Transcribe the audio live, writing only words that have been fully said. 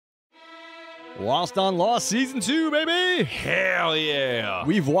Lost on Lost Season 2, baby! Hell yeah!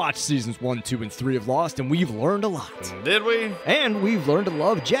 We've watched Seasons 1, 2, and 3 of Lost, and we've learned a lot. Did we? And we've learned to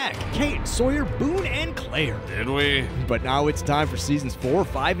love Jack, Kate, Sawyer, Boone, and Claire. Did we? But now it's time for Seasons 4,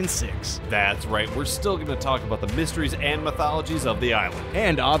 5, and 6. That's right, we're still going to talk about the mysteries and mythologies of the island.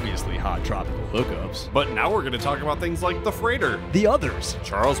 And obviously hot tropical hookups. But now we're going to talk about things like the freighter, The Others,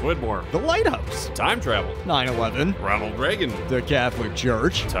 Charles Widmore, The Lighthouse, time travel, 9/11, Ronald Reagan, The Catholic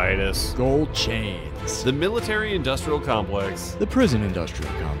Church, Titus, Gold Chains, the military-industrial complex, the Prison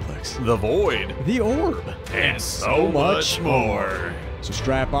Industrial Complex, the Void, The Orb, and so much more. So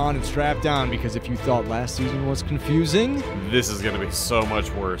strap on and strap down, because if you thought last season was confusing, This is going to be so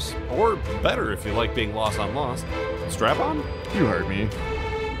much worse. Or better if you like being lost on Lost. Strap on. you heard me.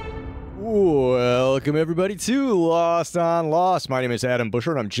 Welcome everybody to Lost on Lost. My name is Adam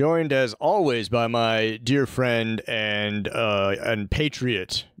Busher, and I'm joined as always by my dear friend and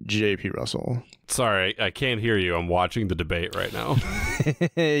patriot, J.P. Russell. Sorry, I can't hear you. I'm watching the debate right now.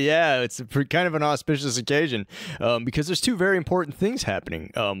 Yeah, it's kind of an auspicious occasion because there's two very important things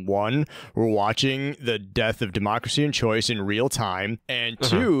happening. One, we're watching the death of democracy and choice in real time, and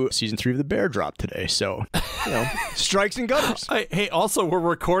two, season 3 of The Bear dropped today. So, strikes and gutters, Hey, also, we're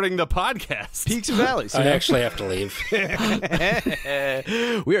recording the podcast. peaks and valleys. I actually have to leave.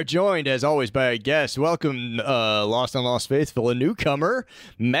 We are joined, as always, by a guest. Welcome, Lost on Lost faithful, a newcomer,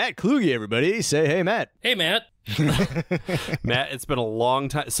 Matt Kluge, everybody. Say hey, Matt. Hey, Matt. Matt, it's been a long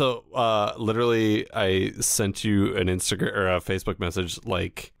time. So, literally, I sent you an Instagram or a Facebook message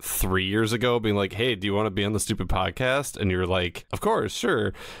like 3 years ago being like, hey, do you want to be on the stupid podcast? And you're like, of course,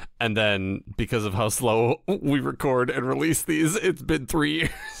 sure. And then because of how slow we record and release these, it's been 3 years.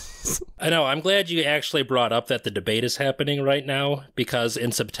 I know. I'm glad you actually brought up that the debate is happening right now, because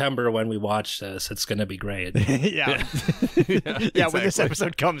in September when we watch this, it's going to be great. Yeah, Yeah, when this exactly.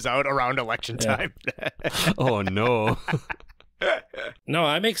 episode comes out around election time. Oh, no. No,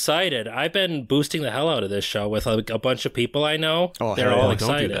 I'm excited. I've been boosting the hell out of this show with a bunch of people I know. Oh, They're hell all yeah.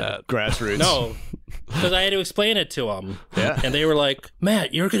 excited. Don't do that. Grassroots. No, because I had to explain it to them. Yeah. And they were like,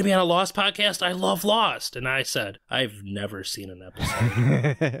 Matt, you're going to be on a Lost podcast? I love Lost. And I said, I've never seen an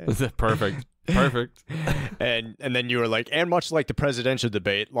episode. Perfect. And then you were like, and much like the presidential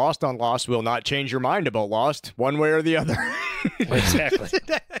debate, Lost on Lost will not change your mind about Lost one way or the other. Exactly.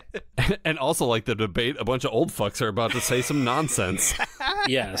 And also, like the debate, a bunch of old fucks are about to say some nonsense.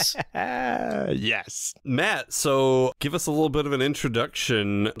 Yes. Yes. Matt, so give us a little bit of an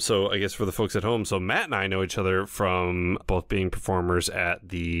introduction. So I guess for the folks at home, so Matt and I know each other from both being performers at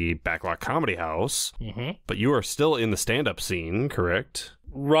the Backlot Comedy House, but you are still in the stand-up scene, correct?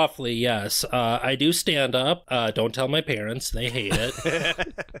 Roughly, yes. I do stand up. Don't tell my parents. They hate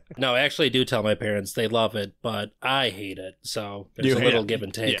it. No, actually do tell my parents. They love it, but I hate it. So there's You a hate little it. give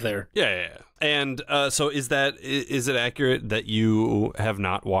and take there. Yeah. And so is it accurate that you have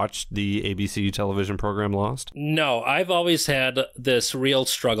not watched the ABC television program Lost? No, I've always had this real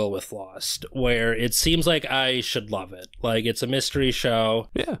struggle with Lost, where it seems like I should love it. Like, it's a mystery show.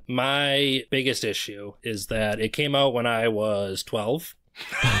 Yeah. My biggest issue is that it came out when I was 12.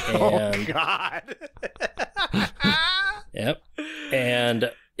 Oh, God. Yep.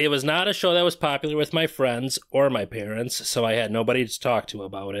 And it was not a show that was popular with my friends or my parents, so I had nobody to talk to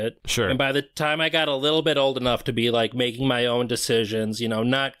about it. Sure. And by the time I got a little bit old enough to be like making my own decisions,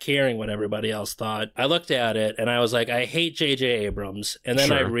 not caring what everybody else thought, I looked at it and I was like, I hate J.J. Abrams. And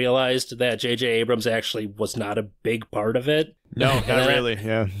then I Sure. realized that J.J. Abrams actually was not a big part of it. No, not really.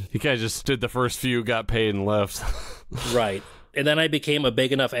 Yeah. You guys just did the first few, got paid, and left. Right. And then I became a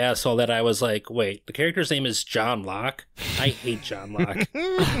big enough asshole that I was like, wait, the character's name is John Locke? I hate John Locke.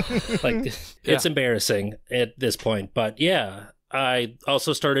 It's embarrassing at this point. But yeah, I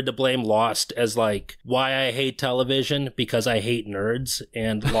also started to blame Lost as like why I hate television, because I hate nerds,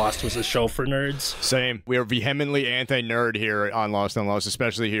 and Lost was a show for nerds. Same. We are vehemently anti-nerd here on Lost on Lost,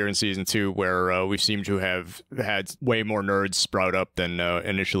 especially here in season 2, where we seem to have had way more nerds sprout up than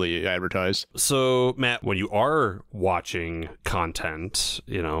initially advertised. So, Matt, when you are watching content,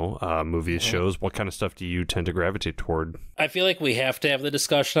 movies, shows, what kind of stuff do you tend to gravitate toward? I feel like we have to have the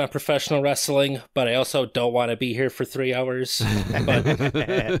discussion on professional wrestling, but I also don't want to be here for 3 hours.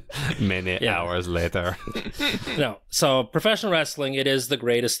 But Many hours later. no, so professional wrestling, it is the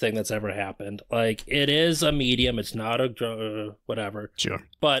greatest thing that's ever happened. Like, it is a medium, it's not a whatever. Sure.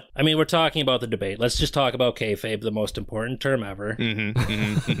 But, I mean, we're talking about the debate. Let's just talk about kayfabe, the most important term ever.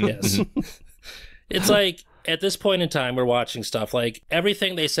 Yes. It's like, at this point in time, we're watching stuff like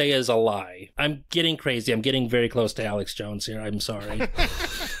everything they say is a lie. I'm getting crazy. I'm getting very close to Alex Jones here. I'm sorry.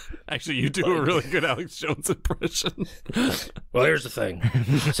 Actually, you do a really good Alex Jones impression. Well, here's the thing.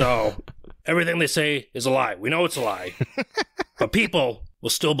 So everything they say is a lie. We know it's a lie. But people will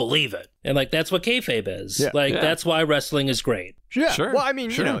still believe it. And, like, that's what kayfabe is. Yeah. That's why wrestling is great. Yeah. Sure. Well, I mean,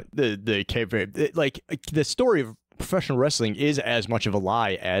 Sure. you know, the kayfabe, like, the story of professional wrestling is as much of a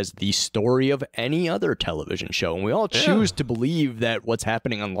lie as the story of any other television show. And we all choose to believe that what's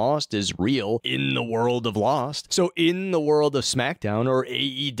happening on Lost is real in the world of Lost. So in the world of SmackDown or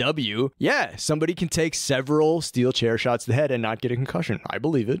AEW, yeah, somebody can take several steel chair shots to the head and not get a concussion. I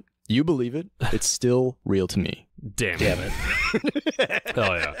believe it. You believe it. It's still real to me. Damn it.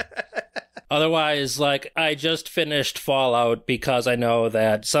 Hell yeah. Otherwise, like, I just finished Fallout because I know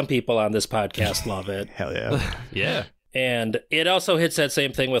that some people on this podcast love it. Hell yeah. Yeah. And it also hits that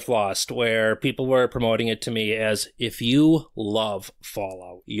same thing with Lost, where people were promoting it to me as, if you love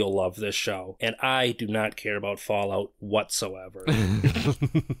Fallout, you'll love this show. And I do not care about Fallout whatsoever.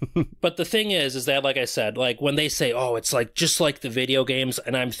 But the thing is that, like I said, like, when they say, oh, it's like just like the video games,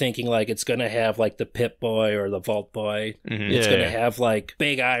 and I'm thinking, like, it's going to have, like, the Pip-Boy or the Vault-Boy. Mm-hmm. It's going to have, like,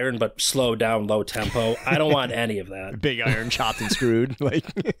 Big Iron, but slow down, low tempo. I don't want any of that. Big Iron chopped and screwed. Like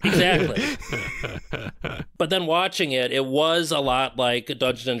Exactly. But then watching it was a lot like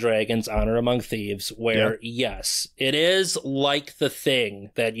Dungeons and Dragons Honor Among Thieves, where, yes, it is like the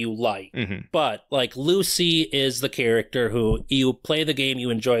thing that you like. Mm-hmm. But, like, Lucy is the character who you play the game, you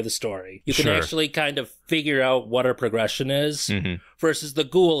enjoy the story. You can actually kind of figure out what her progression is, versus the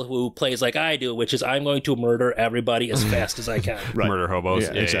ghoul who plays like I do, which is I'm going to murder everybody as fast as I can. Right. Murder hobos.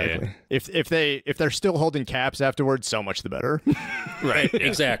 Yeah, exactly. Yeah. If they're still holding caps afterwards, so much the better. Right.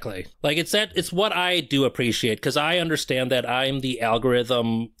 Exactly. Like, it's what I do appreciate, because I understand that I'm the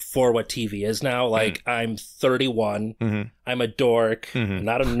algorithm for what TV is now. Like, I'm 31. I'm a dork. I'm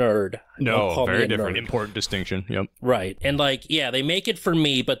not a nerd. No, call very me a different. nerd. Important distinction. Yep. Right. And, like, yeah, they make it for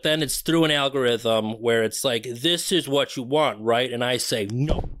me, but then it's through an algorithm where it's like, this is what you want, right? And I say,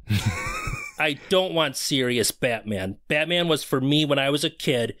 no. I don't want serious Batman. Batman was for me when I was a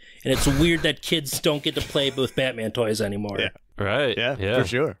kid, and it's weird that kids don't get to play with Batman toys anymore. Yeah. Right. Yeah. For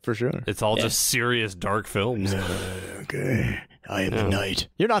sure. For sure. It's all just serious dark films. Okay. I am the knight.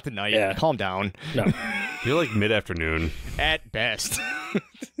 You're not the knight. Yeah. Calm down. No. You're like mid-afternoon. At best.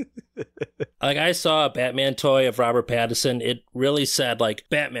 Like, I saw a Batman toy of Robert Pattinson. It really said, like,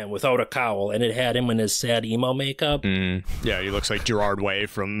 Batman without a cowl, and it had him in his sad emo makeup. Yeah, he looks like Gerard Way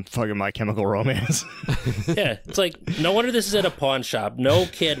from fucking My Chemical Romance. Yeah, it's like, no wonder this is at a pawn shop. No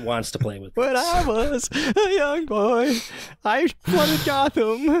kid wants to play with this. When I was a young boy, I flooded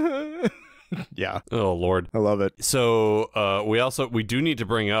Gotham. Yeah. Oh, Lord. I love it. So we do need to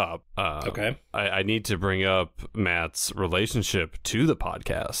bring up, Okay. I need to bring up Matt's relationship to the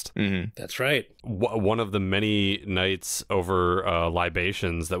podcast. That's right. One of the many nights over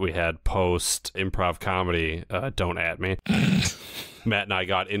libations that we had post improv comedy, Don't At Me. Matt and I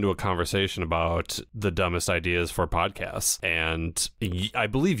got into a conversation about the dumbest ideas for podcasts. And I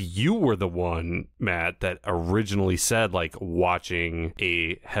believe you were the one, Matt, that originally said, like, watching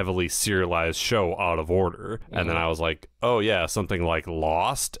a heavily serialized show out of order. And then I was like, oh, yeah, something like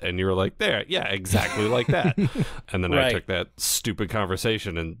Lost. And you were like, there, yeah, exactly like that. And then I took that stupid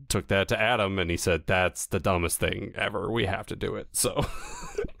conversation and took that to Adam. And he said, that's the dumbest thing ever. We have to do it. So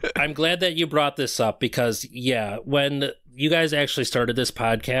I'm glad that you brought this up because, yeah, when you guys actually started this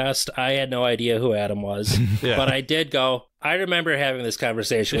podcast, I had no idea who Adam was. But I did go, I remember having this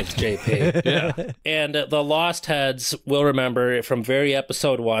conversation with JP. yeah. And the Lost Heads will remember from very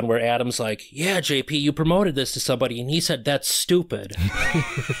episode 1 where Adam's like, yeah, JP, you promoted this to somebody. And he said, that's stupid.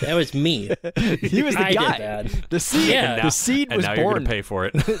 That was me. He was the I guy. did that. The seed. Yeah. The seed was now you're born. going to pay for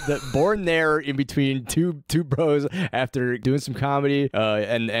it. Born there in between two bros after doing some comedy,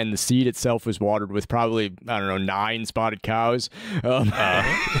 and the seed itself was watered with probably, I don't know, 9 spotted cows.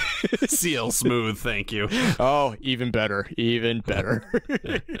 Seal smooth, thank you. Oh, even better. Even better.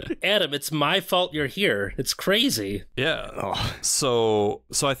 Adam, it's my fault you're here. It's crazy. Yeah. So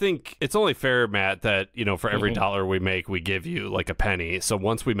I think it's only fair, Matt, that, you know, for every dollar we make, we give you like a penny. So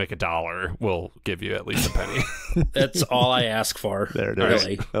once we make $1, we'll give you at least a penny. That's all I ask for. There it is.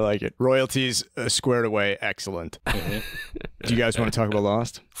 Really. I like it. Royalties squared away. Excellent. Do you guys want to talk about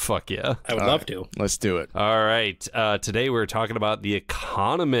Lost? Fuck yeah. I would love to. Let's do it. All right. Today we're talking about The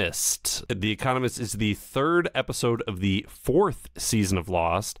Economist. The Economist is the 3rd episode of the 4th season of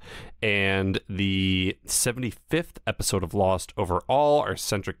Lost and the 75th episode of Lost overall. Our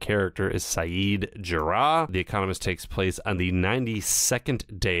centric character is Saeed Jarrah. The Economist takes place on the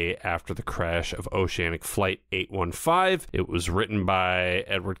 92nd day after the crash of Oceanic Flight 815. It was written by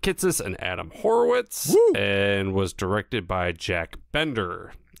Edward Kitsis and Adam Horowitz and was directed by Jack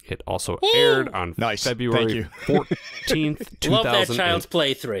Bender. It also aired on February 14th, 2008. Love that Child's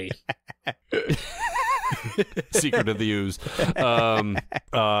Play 3. Secret of the Ooze.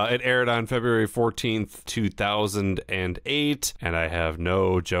 It aired on February 14th, 2008, and I have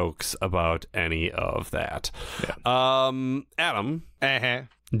no jokes about any of that. Yeah. Adam,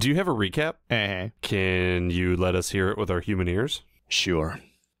 do you have a recap? Can you let us hear it with our human ears? Sure.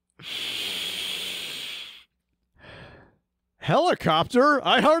 Helicopter?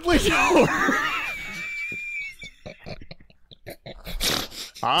 I hardly know her.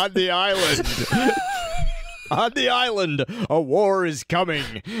 On the island. On the island, a war is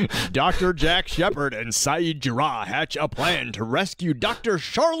coming. Dr. Jack Shepard and Saeed Jarrah hatch a plan to rescue Dr.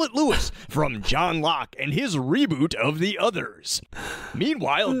 Charlotte Lewis from John Locke and his reboot of The Others.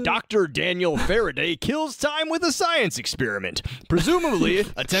 Meanwhile, Dr. Daniel Faraday kills time with a science experiment, presumably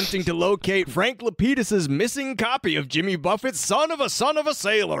attempting to locate Frank Lapidus' missing copy of Jimmy Buffett's Son of a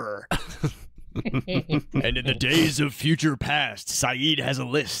Sailor. And in the days of future past, Saeed has a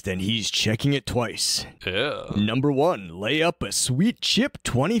list and he's checking it twice. Yeah. Number 1, lay up a sweet chip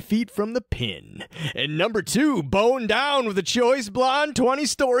 20 feet from the pin. And number 2, bone down with a choice blonde 20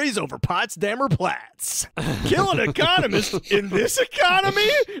 stories over Potsdamer Platz. Kill an economist in this economy?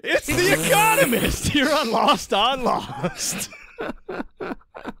 It's the Economist here on Lost on Lost.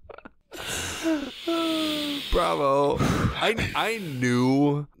 Bravo. I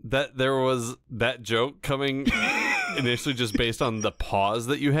knew that there was that joke coming initially just based on the pause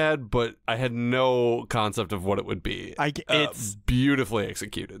that you had, but I had no concept of what it would be. It's beautifully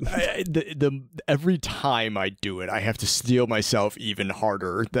executed. Every time I do it, I have to steel myself even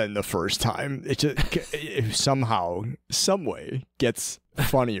harder than the first time. It somehow, some way, gets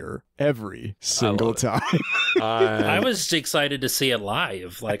funnier every single time. I was excited to see it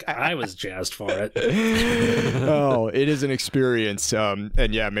live. Like, I was jazzed for it. Oh, it is an experience.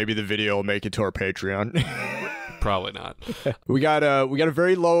 And yeah, maybe the video will make it to our Patreon. Probably not. We got a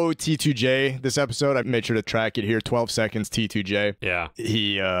very low T2J this episode. I made sure to track it here. 12 seconds T2J. Yeah.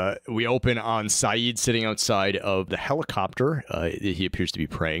 We open on Saeed sitting outside of the helicopter. He appears to be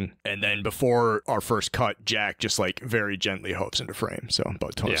praying. And then before our first cut, Jack just like very gently hops into frame. So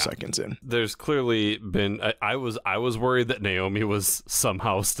about 12 seconds in. There's clearly been I was worried that Naomi was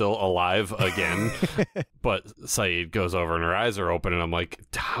somehow still alive again. But Saeed goes over and her eyes are open and I'm like,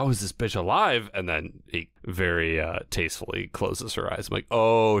 how is this bitch alive? And then he very tastefully closes her eyes. I'm like,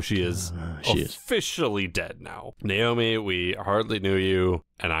 oh, she is officially dead now. Naomi, we hardly knew you,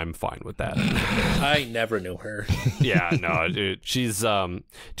 and I'm fine with that. I never knew her. Yeah, no, dude. She's, do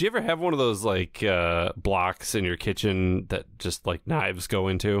you ever have one of those, like, blocks in your kitchen that just, like, knives go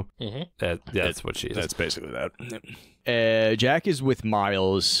into? Mm-hmm. That's what she is. That's basically that. Jack is with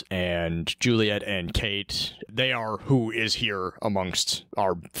Miles and Juliet and Kate. They are who is here amongst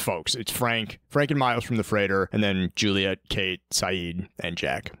our folks. It's Frank and Miles from the freighter, and then Juliet, Kate, Saeed, and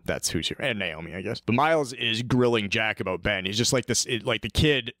Jack. That's who's here. And Naomi, I guess. But Miles is grilling Jack about Ben. He's just like this, like the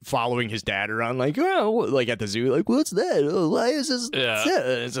kid following his dad around, like, oh, like at the zoo, like, what's that? Oh, why is this?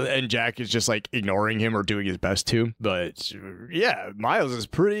 Yeah. And Jack is just like ignoring him or doing his best to. But yeah, Miles is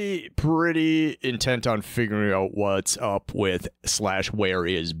pretty intent on figuring out what's up with / where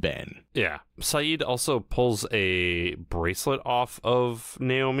is Ben. Yeah. Saeed also pulls a bracelet off of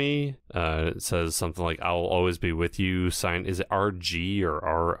Naomi. It says something like, I'll always be with you. Sign, is it RG or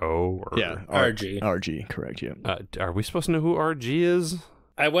RO? Or... Yeah, RG. RG, correct, yeah. Are we supposed to know who RG is?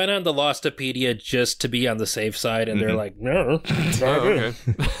 I went on the Lostopedia just to be on the safe side, and they're like, no. Okay.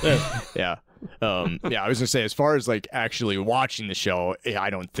 Yeah. I was gonna say, as far as like actually watching the show, I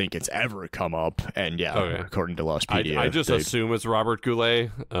don't think it's ever come up. And yeah, according to Lostpedia, I just assume it's Robert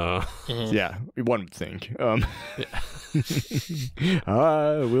Goulet. Yeah, one would think.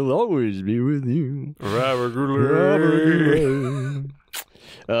 I will always be with you, Robert Goulet.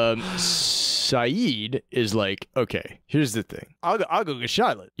 Saeed is like, okay, here's the thing. I'll go get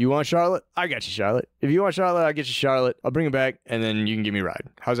Charlotte. You want Charlotte? I got you, Charlotte. If you want Charlotte, I'll get you Charlotte. I'll bring her back, and then you can give me a ride.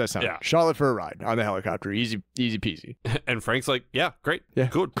 How's that sound? Yeah. Charlotte for a ride on the helicopter. Easy peasy. And Frank's like, yeah, great. Yeah,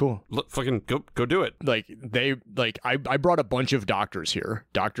 good. Cool. Fucking go do it. I brought a bunch of doctors here.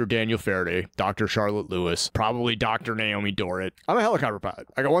 Dr. Daniel Faraday, Dr. Charlotte Lewis, probably Dr. Naomi Dorrit. I'm a helicopter pilot.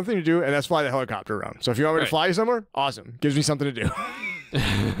 I got one thing to do, and that's fly the helicopter around. So if you want me to fly you somewhere, awesome. Gives me something to do.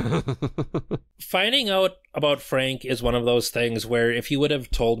 Finding out about Frank is one of those things where if you would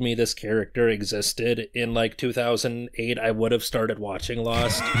have told me this character existed in like 2008, I would have started watching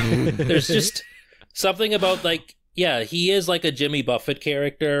Lost. There's just something about like Yeah, he is like a Jimmy Buffett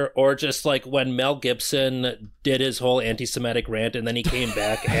character, or just like when Mel Gibson did his whole anti-Semitic rant and then he came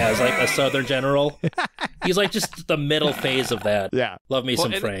back as like a Southern general. He's like just the middle phase of that. Yeah. Love me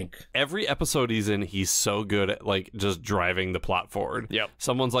some Frank. Every episode he's in, he's so good at like just driving the plot forward. Yep.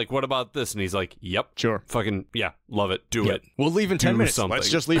 Someone's like, what about this? And he's like, yep. Sure. Fucking, yeah, love it. Do it. We'll leave in 10 minutes. Something. Let's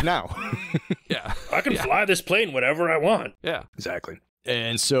just leave now. Yeah. I can fly this plane whenever I want. Yeah. Exactly.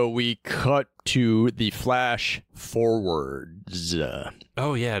 And so we cut to the flash forwards.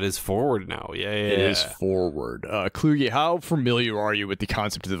 Oh, yeah, it is forward now. Yeah. It is forward. Kluge, how familiar are you with the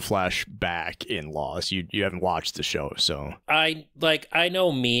concept of the flashback in Lost? You haven't watched the show, so. I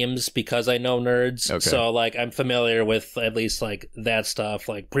know memes because I know nerds. Okay. So like I'm familiar with at least like that stuff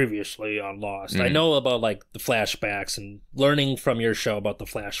like previously on Lost. I know about like the flashbacks and learning from your show about the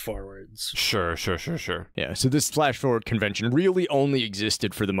flash forwards. Sure. Yeah, so this flash forward convention really only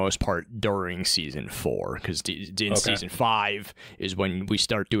existed for the most part during season 4, because in season 5 is when we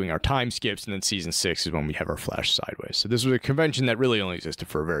start doing our time skips, and then season 6 is when we have our flash sideways. So this was a convention that really only existed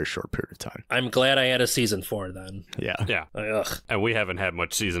for a very short period of time. I'm glad I had a season 4 then. Yeah. Ugh. And we haven't had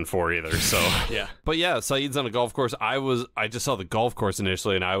much season 4 either, so. Yeah. But yeah, Saeed's on a golf course. I just saw the golf course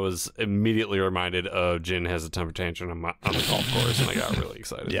initially, and I was immediately reminded of Jin has a temper tantrum on the golf course, and I got really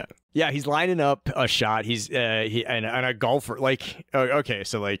excited. Yeah, he's lining up a shot. He's and a golfer, like, okay,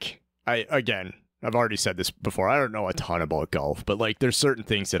 so like I've already said this before. I don't know a ton about golf, but like there's certain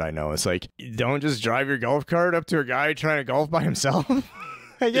things that I know. It's like, don't just drive your golf cart up to a guy trying to golf by himself.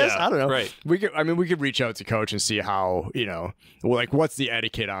 I guess. Yeah, I don't know. right. We could reach out to coach and see how, like what's the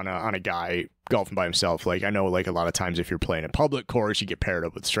etiquette on a guy golfing by himself. Like I know like a lot of times if you're playing a public course, you get paired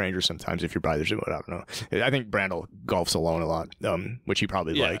up with strangers. Sometimes if you're by yourself, I don't know. I think Brandel golfs alone a lot, which he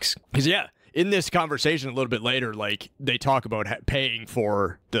probably likes. Because in this conversation a little bit later, like they talk about paying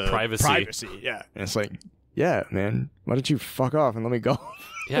for the privacy. Yeah. And it's like, yeah, man, why don't you fuck off and let me golf?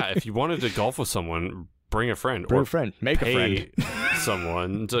 Yeah, if you wanted to golf with someone, bring a friend. Bring a friend. Make a friend.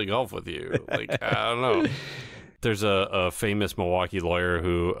 Someone to golf with you. Like, I don't know. There's a famous Milwaukee lawyer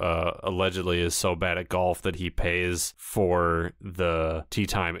who allegedly is so bad at golf that he pays for the tee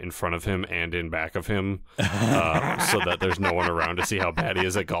time in front of him and in back of him so that there's no one around to see how bad he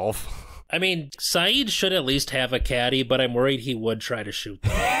is at golf. I mean, Saeed should at least have a caddy, but I'm worried he would try to shoot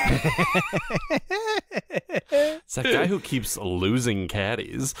them. It's that guy who keeps losing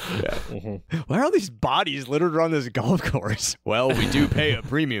caddies. Yeah. Mm-hmm. Why are all these bodies littered around this golf course? Well, we do pay a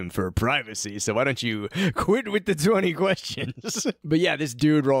premium for privacy, so why don't you quit with the 20 questions? But yeah, this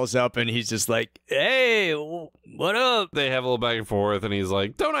dude rolls up and he's just like, hey, what up? They have a little back and forth, and he's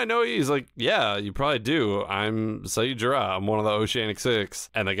like, don't I know you? He's like, yeah, you probably do. I'm Saeed Jarrah. I'm one of the Oceanic Six.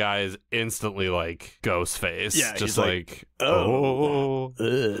 And the guy is instantly like ghost face. Yeah, just like sorry.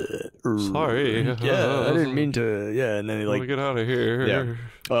 Yeah, I didn't mean to. Yeah, and then he like, get out of here. Yeah.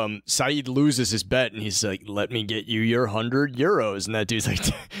 Saeed loses his bet, and he's like, let me get you your €100. And that dude's like,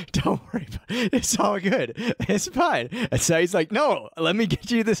 don't worry about it. It's all good. It's fine. And Saeed's like, no, let me get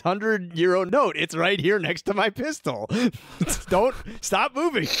you this €100 note. It's right here next to my pistol. Don't stop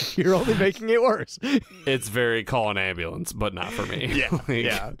moving. You're only making it worse. It's very call an ambulance, but not for me. Yeah.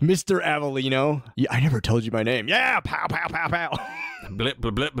 Yeah. Mr. Avellino. I never told you my name. Yeah. Pow, pow, pow, pow. Blip,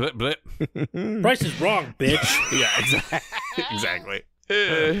 blip, blip, blip, blip. Price is wrong, bitch. Yeah, exactly.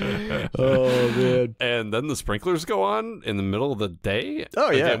 Oh man! And then the sprinklers go on in the middle of the day.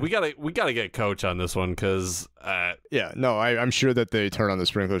 Oh yeah, we gotta get Coach on this one because I'm sure that they turn on the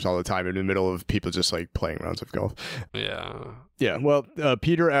sprinklers all the time in the middle of people just like playing rounds of golf. Yeah. Well,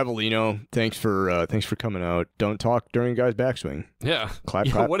 Peter Avellino, thanks for coming out. Don't talk during a guy's backswing. Yeah. Clap,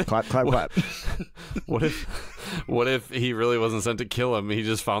 clap, clap, clap, clap. What if he really wasn't sent to kill him? He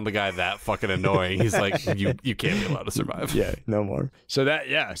just found the guy that fucking annoying. He's like, you can't be allowed to survive. Yeah, no more. So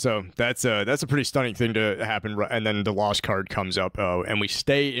that's a pretty stunning thing to happen. And then the lost card comes up, and we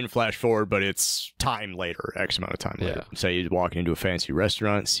stay in flash forward, but it's time later, X amount of time later. So he's walking into a fancy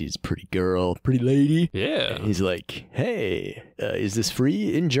restaurant, sees a pretty girl, pretty lady. Yeah. And he's like, hey, is this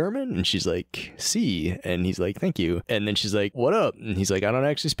free in German? And she's like, si. And he's like, thank you. And then she's like, what up? And he's like, I don't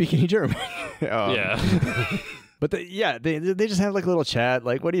actually speak any German. Yeah. But they just have like a little chat,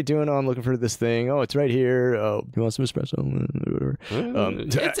 like, what are you doing? Oh, I'm looking for this thing. Oh, it's right here. Oh, you want some espresso? Whatever.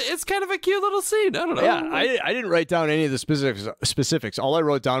 It's kind of a cute little scene. I don't know. Yeah, I didn't write down any of the specifics. All I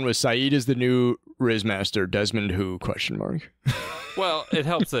wrote down was Saeed is the new Riz Master, Desmond who, ? Well, it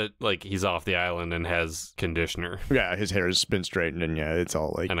helps that like he's off the island and has conditioner. Yeah, his hair's been straightened, and yeah, it's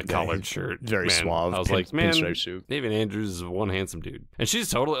all like and a collared shirt. Very man, suave. I was like, man, pinstripe suit. David Andrews is one handsome dude. And she's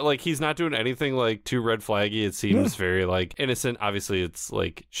totally like, he's not doing anything like too red flaggy. It seems very like innocent. Obviously, it's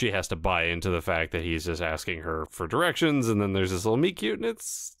like she has to buy into the fact that he's just asking her for directions, and then there's this little meet cute, and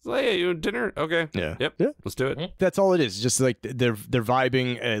it's like, hey, you want dinner? Okay. Yeah. Yep. Yeah. Let's do it. That's all it is. Just like they're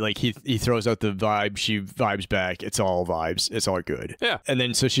vibing. Like he throws out the vibe, she vibes back. It's all vibes. It's all good. Yeah. And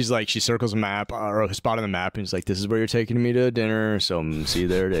then so she's like, she circles a map or a spot on the map, and he's like, "This is where you're taking me to dinner. So see you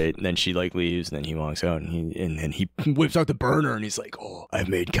there at 8." And then she like leaves, and then he walks out, and then he whips out the burner, and he's like, "Oh, I've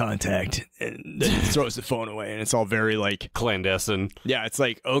made contact," and then he throws the phone away, and it's all very like Clandestine. Yeah, it's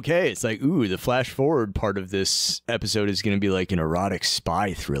like, okay, it's like, ooh, the flash forward part of this episode is going to be like an erotic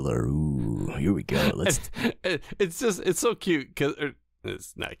spy thriller. Ooh, here we go. Let's. It's just, it's so cute because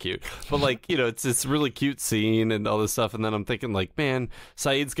it's not cute, but like, you know, it's this really cute scene and all this stuff. And then I'm thinking like, man,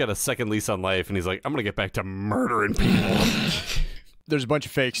 Saeed's got a second lease on life, and he's like, I'm going to get back to murdering people. There's a bunch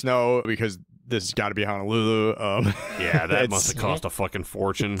of fake snow because this has got to be Honolulu. Yeah, that must have cost a fucking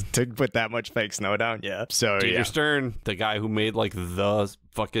fortune to put that much fake snow down. Yeah. So Peter Stern, the guy who made like the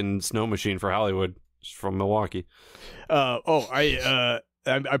fucking snow machine for Hollywood, is from Milwaukee.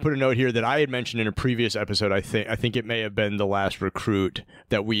 I put a note here that I had mentioned in a previous episode. I think it may have been the last recruit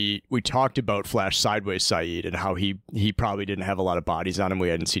that we talked about Flash Sideways Saeed and how he probably didn't have a lot of bodies on him. We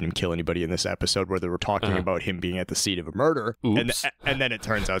hadn't seen him kill anybody in this episode where they were talking about him being at the seat of a murder. Oops. And then it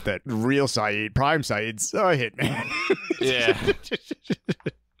turns out that real Saeed, Prime Saeed's a hitman. Yeah.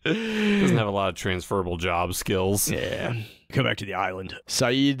 Doesn't have a lot of transferable job skills. Yeah. Come back to the island.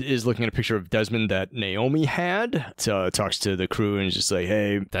 Saeed is looking at a picture of Desmond that Naomi had. So talks to the crew and is just like,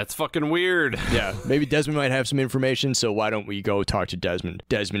 hey, that's fucking weird. Yeah, maybe Desmond might have some information, so why don't we go talk to Desmond?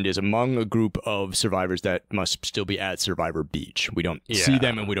 Desmond is among a group of survivors that must still be at Survivor Beach. We don't see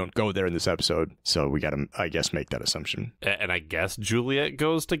them and we don't go there in this episode, so we got to, I guess, make that assumption. And I guess Juliet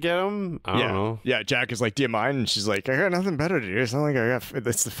goes to get him? I don't know. Yeah, Jack is like, do you mind? And she's like, I got nothing better to do. It's not like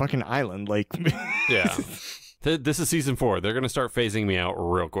it's the fucking island. Like, yeah. This is season 4. They're going to start phasing me out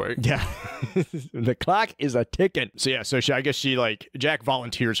real quick. Yeah. The clock is a ticking. So yeah, I guess Jack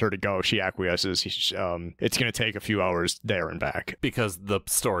volunteers her to go. She acquiesces. It's going to take a few hours there and back. Because the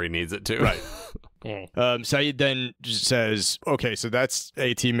story needs it too. Right. Saeed then says, okay, so that's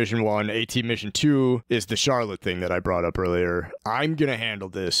AT Mission 1. AT Mission 2 is the Charlotte thing that I brought up earlier. I'm going to handle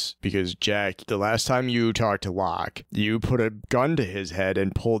this because, Jack, the last time you talked to Locke, you put a gun to his head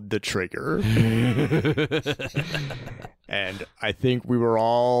and pulled the trigger. And I think we were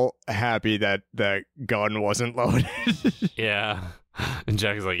all happy that that gun wasn't loaded. Yeah. And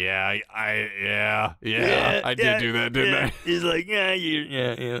Jack is like, I did do that, didn't I? He's like,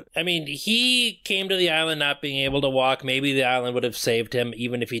 yeah. I mean, he came to the island not being able to walk. Maybe the island would have saved him,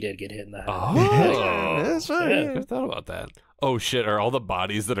 even if he did get hit in the head. Oh, that's right. I never thought about that. Oh shit! Are all the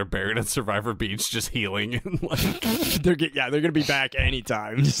bodies that are buried at Survivor Beach just healing? They're gonna be back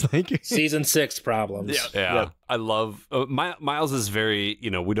anytime. Just like season 6 problems. Yeah. I love Miles is very.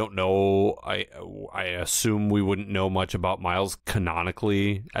 We don't know. I assume we wouldn't know much about Miles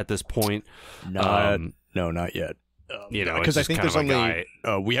canonically at this point. No, not yet. Because I think there's only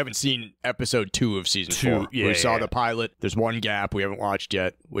we haven't seen episode 2 of season 4. We saw the pilot. There's one gap we haven't watched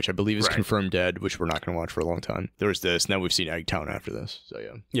yet, which I believe is confirmed dead, which we're not going to watch for a long time. There's this, and then we've seen Eggtown after this. So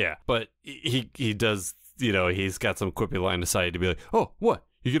yeah, but he does. He's got some quippy line to Saeed to be like, "Oh, what?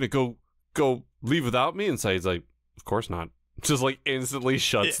 You're gonna go leave without me?" And Saeed's like, "Of course not." Just like instantly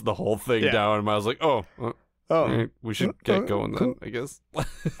shuts the whole thing down. And Miles like, "Oh, right, we should get going then, I guess."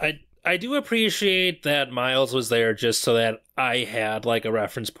 I do appreciate that Miles was there just so that I had like a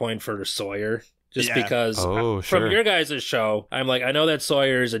reference point for Sawyer. Just because from your guys' show, I'm like, I know that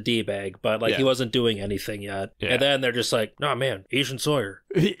Sawyer is a D-bag, but like he wasn't doing anything yet. Yeah. And then they're just like, no, man, Asian Sawyer.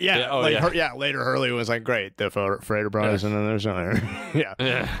 Later Hurley was like, great, the freighter brothers and then there's Sawyer.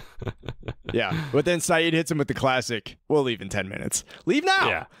 Yeah. But then Saeed hits him with the classic, we'll leave in 10 minutes. Leave now.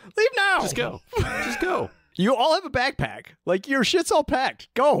 Yeah. Leave now. Just go. You all have a backpack. Like, your shit's all packed.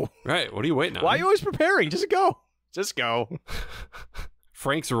 Go. Right. What are you waiting on? Why are you always preparing? Just go.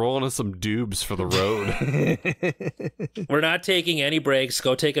 Frank's rolling us some dubs for the road. We're not taking any breaks.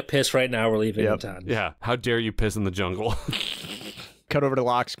 Go take a piss right now. We're leaving in time. Yeah. How dare you piss in the jungle? Cut over to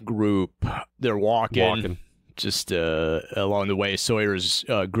Locke's group. They're walking. Just along the way, Sawyer's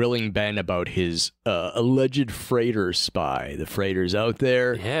grilling Ben about his alleged freighter spy. The freighter's out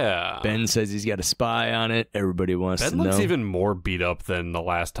there. Yeah. Ben says he's got a spy on it. Everybody wants to know. Ben looks even more beat up than the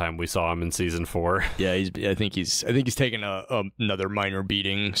last time we saw him in season 4. Yeah, I think he's taken another minor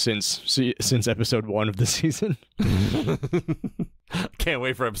beating since episode 1 of the season. Can't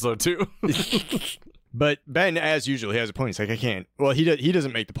wait for episode 2. But Ben, as usual, he has a point. He's like, I can't. Well, he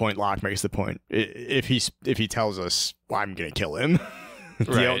doesn't make the point. Locke makes the point. If he tells us, well, I'm going to kill him.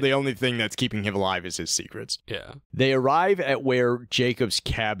 Right. The only thing that's keeping him alive is his secrets. Yeah. They arrive at where Jacob's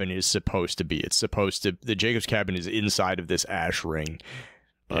cabin is supposed to be. The Jacob's cabin is inside of this ash ring,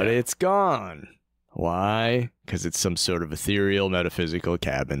 but it's gone. Why? Because it's some sort of ethereal, metaphysical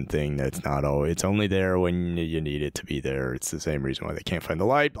cabin thing that's not always. It's only there when you need it to be there. It's the same reason why they can't find the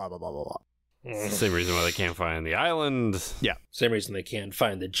light. Blah blah blah blah blah. Same reason why they can't find the island. Yeah. Same reason they can't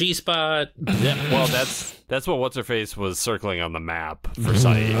find the G-spot. Yeah. Well, that's what What's-Her-Face was circling on the map for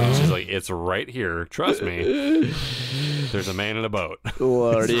Saeed. She's like, it's right here. Trust me. There's a man in a boat.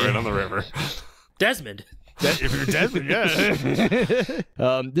 Lordy. It's right on the river. Desmond. If you're Desmond,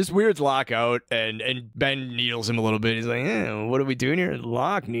 yeah. This weirds Locke out, and Ben needles him a little bit. He's like, what are we doing here?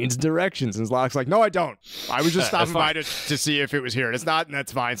 Locke needs directions. And Locke's like, no, I don't. I was just stopping by to see if it was here. And it's not, and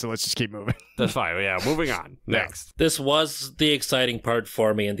that's fine, so let's just keep moving. That's fine. Yeah, moving on. Next. This was the exciting part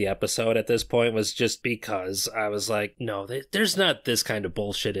for me in the episode at this point, was just because I was like, no, there's not this kind of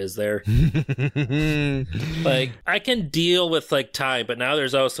bullshit, is there? Like, I can deal with, like, time, but now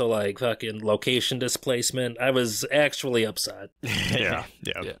there's also, like, fucking location displacement. I was actually upset. Yeah.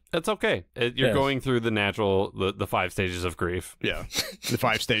 That's okay. You're going through the 5 stages of grief. Yeah. The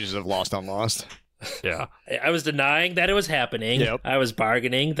 5 stages of lost on lost. Yeah. I was denying that it was happening. Yep. I was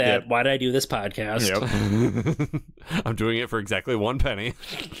bargaining that, why did I do this podcast? Yep. I'm doing it for exactly 1 penny.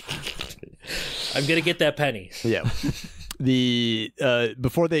 I'm going to get that penny. Yeah.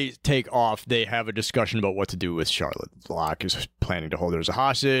 Before they take off, they have a discussion about what to do with Charlotte. Locke is planning to hold her as a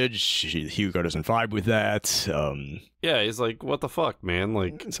hostage. Hugo doesn't vibe with that. Yeah, he's like, what the fuck, man?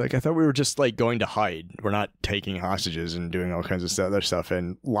 Like, it's like, I thought we were just like going to hide. We're not taking hostages and doing all kinds of other stuff.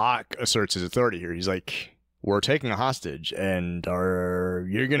 And Locke asserts his authority here. He's like, we're taking a hostage, and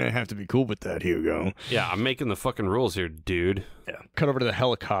you're gonna have to be cool with that, Hugo. Yeah, I'm making the fucking rules here, dude. Yeah. Cut over to the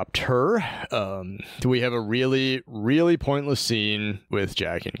helicopter. Do we have a really, really pointless scene with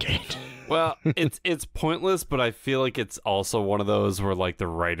Jack and Kate? Well, it's pointless, but I feel like it's also one of those where, like, the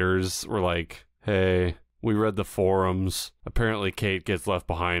writers were like, hey, we read the forums. Apparently Kate gets left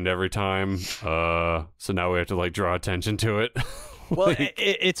behind every time. So now we have to, like, draw attention to it. Well,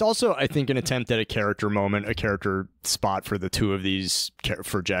 it's also, I think, an attempt at a character moment, a character spot for the two of these,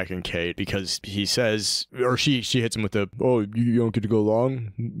 for Jack and Kate, because he says, or she hits him with the, oh, you don't get to go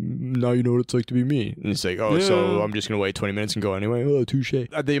along? Now you know what it's like to be me. And he's like, oh, yeah. So I'm just going to wait 20 minutes and go anyway? Oh, touche.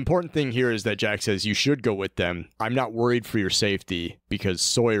 The important thing here is that Jack says, you should go with them. I'm not worried for your safety because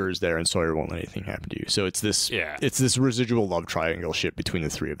Sawyer is there and Sawyer won't let anything happen to you. So it's this residual love triangle shit between the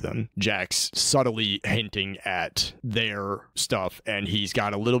three of them. Jack's subtly hinting at their stuff, and he's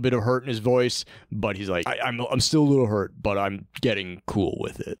got a little bit of hurt in his voice, but he's like, I'm still a little hurt, but I'm getting cool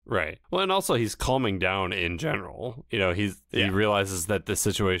with it. Right. Well, and also he's calming down in general. You know, he realizes that this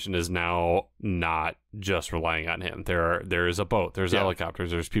situation is now not just relying on him. There is a boat, there's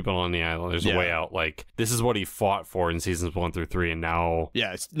helicopters, there's people on the island, there's a way out. Like, this is what he fought for in seasons 1 through 3, and now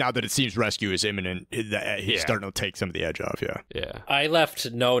now that it seems rescue is imminent, he's starting to take some of the edge off. I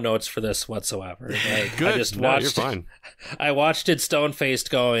left no notes for this whatsoever. Like, good. I just watched you're fine. I watched it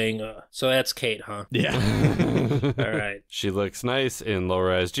stone-faced going, so that's Kate, huh? Yeah. All right. She looks nice in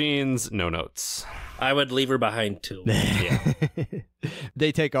low-rise jeans. No notes. I would leave her behind too. Yeah.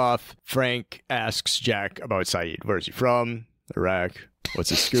 They take off. Frank asks Jack about Saeed. Where is he from? Iraq. What's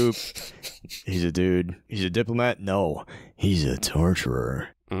his scoop? He's a dude. He's a diplomat? No, he's a torturer.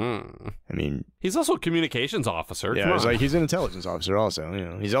 I mean, he's also a communications officer. Yeah, it's like he's an intelligence officer also. You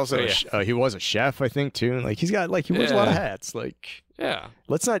know, he's also he was a chef, I think, too. Like, he's got he wears a lot of hats. Like,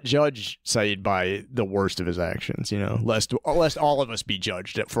 let's not judge Saeed by the worst of his actions. You know, lest all of us be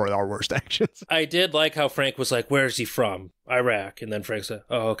judged for our worst actions. I did like how Frank was like, "Where's he from? Iraq," and then Frank said,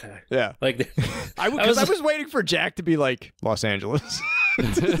 "Oh, okay." Yeah, like I was waiting for Jack to be like, Los Angeles.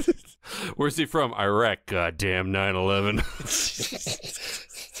 Where's he from? Iraq. Goddamn 9/11.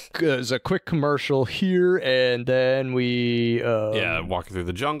 There's a quick commercial here, and then we walking through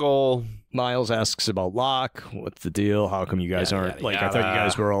the jungle. Miles asks about Locke. What's the deal? How come you guys aren't I thought you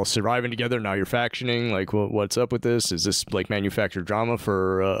guys were all surviving together. Now you're factioning. Like, what's up with this? Is this like manufactured drama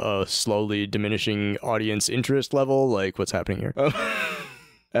for a slowly diminishing audience interest level? Like, what's happening here?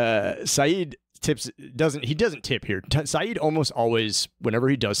 Saeed doesn't tip here. Saeed almost always, whenever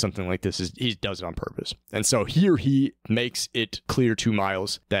he does something like this, he does it on purpose. And so here he makes it clear to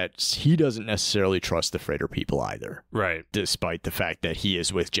Miles that he doesn't necessarily trust the freighter people either. Right. Despite the fact that he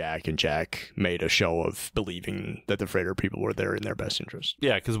is with Jack, and Jack made a show of believing that the freighter people were there in their best interest.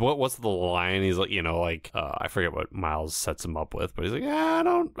 Yeah, because what's the line? He's like, I forget what Miles sets him up with, but he's like, I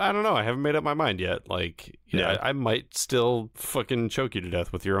don't know. I haven't made up my mind yet. Like, I might still fucking choke you to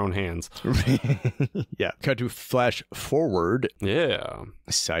death with your own hands. Yeah. Cut to flash forward. Yeah.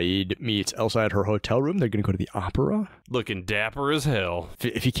 Saeed meets Elsa at her hotel room. They're going to go to the opera. Looking dapper as hell.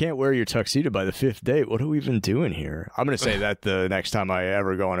 If you can't wear your tuxedo by the 5th date, what are we even doing here? I'm going to say that the next time I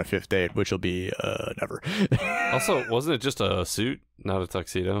ever go on a 5th date, which will be never. Also, wasn't it just a suit, not a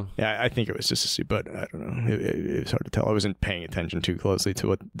tuxedo? Yeah, I think it was just a suit, but I don't know. It was hard to tell. I wasn't paying attention too closely to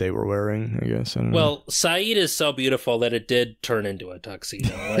what they were wearing, I guess. I don't know. Well, Saeed is so beautiful that it did turn into a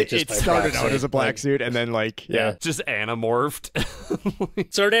tuxedo. Like, just it started out as a black suit, and then, just anamorphed.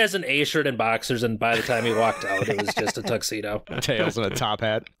 Started as an A shirt and boxers, and by the time he walked out, it was just a tuxedo. Tails and a top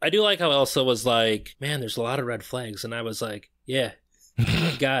hat. I do like how Elsa was like, man, there's a lot of red flags. And I was like, yeah,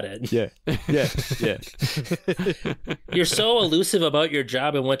 got it. Yeah. You're so elusive about your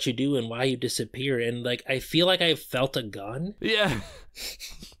job and what you do and why you disappear. And like, I feel like I felt a gun. Yeah.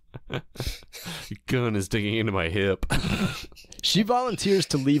 Your gun is digging into my hip. She volunteers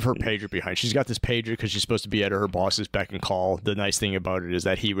to leave her pager behind. She's got this pager because she's supposed to be at her boss's beck and call. The nice thing about it is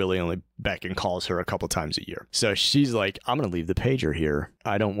that he really only beck and calls her a couple times a year. So she's like, I'm going to leave the pager here.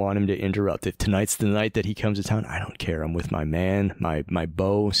 I don't want him to interrupt. If tonight's the night that he comes to town, I don't care. I'm with my man, my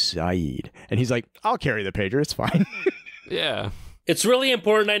beau, Saeed. And he's like, I'll carry the pager. It's fine. Yeah. It's really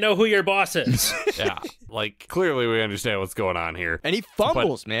important I know who your boss is. Yeah. Like, clearly we understand what's going on here. And he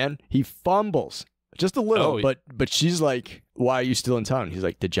fumbles, man. He fumbles. Just a little, but she's like, why are you still in town? He's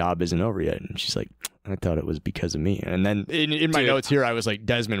like, the job isn't over yet. And she's like, I thought it was because of me. And then in my notes here, I was like,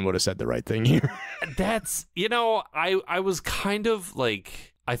 Desmond would have said the right thing here. That's, I was kind of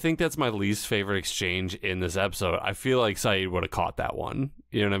like, I think that's my least favorite exchange in this episode. I feel like Saeed would have caught that one.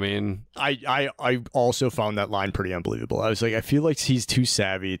 You know what I mean? I also found that line pretty unbelievable. I was like, I feel like he's too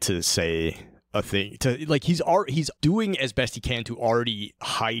savvy to say a thing, to like, he's doing as best he can to already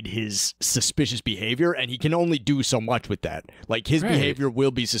hide his suspicious behavior, and he can only do so much with that. Like, his behavior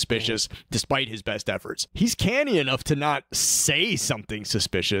will be suspicious despite his best efforts. He's canny enough to not say something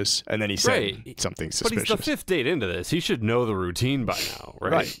suspicious, and then he said something suspicious. But he's the 5th date into this. He should know the routine by now,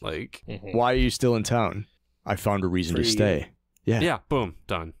 right? Like, why are you still in town? I found a reason to stay. Yeah, boom,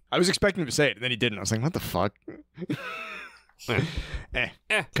 done. I was expecting him to say it, and then he didn't. I was like, what the fuck?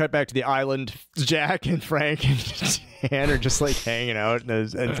 Cut back to the island. Jack and Frank and Dan are just like hanging out,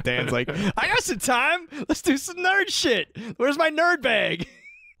 and Dan's like, I got some time. Let's do some nerd shit. Where's my nerd bag?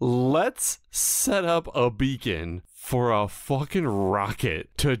 Let's set up a beacon for a fucking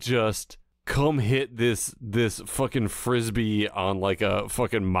rocket to just come hit this fucking frisbee on like a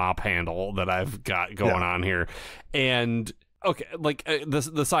fucking mop handle that I've got going on here. And okay, like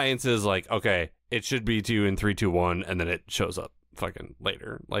the science is like, okay, it should be to you in 3, 2, 1, and then it shows up fucking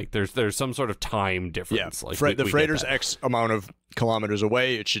later. Like there's some sort of time difference. Yeah, like the freighter's X amount of kilometers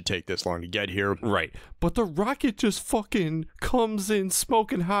away. It should take this long to get here. Right, but the rocket just fucking comes in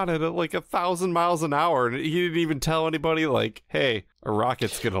smoking hot at like 1,000 miles an hour, and he didn't even tell anybody. Like, hey, a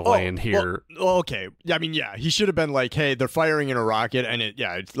rocket's gonna land here. Well, okay. I mean, yeah, he should have been like, hey, they're firing in a rocket, and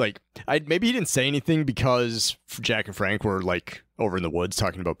it's like, maybe he didn't say anything because Jack and Frank were like over in the woods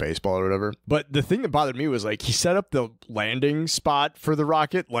talking about baseball or whatever. But the thing that bothered me was like, he set up the landing spot for the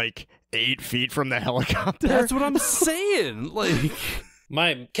rocket like 8 feet from the helicopter. That's what I'm saying. Like,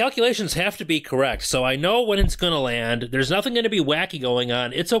 my calculations have to be correct, so I know when it's going to land. There's nothing going to be wacky going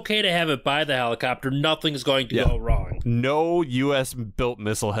on. It's okay to have it by the helicopter. Nothing's going to go wrong. No U.S.-built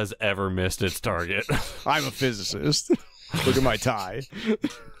missile has ever missed its target. I'm a physicist. Look at my tie.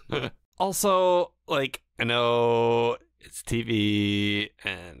 Also, like, I know it's TV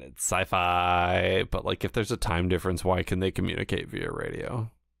and it's sci-fi, but like, if there's a time difference, why can they communicate via radio?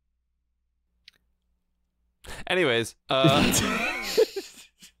 Anyways, I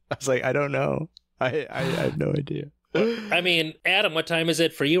was like, I don't know. I have no idea. I mean, Adam, what time is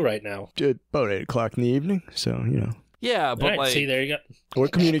it for you right now? About 8 o'clock in the evening. So, Yeah, but like, see, there you go. We're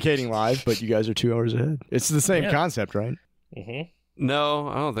communicating live, but you guys are 2 hours ahead. It's the same concept, right? Mm-hmm. No,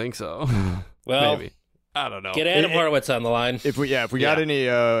 I don't think so. Well, maybe. I don't know. Get Adam Horowitz on the line. If we got any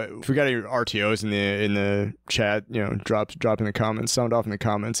RTOs in the chat, drop in the comments, sound off in the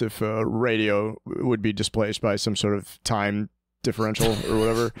comments if radio would be displaced by some sort of time differential or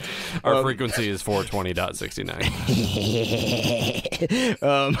whatever. Our frequency is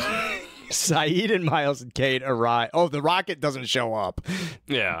 420.69. Saeed and Miles and Kate arrive. Oh, the rocket doesn't show up.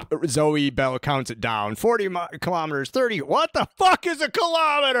 Yeah. Zoe Bell counts it down. 40 kilometers, 30. What the fuck is a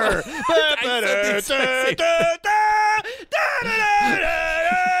kilometer?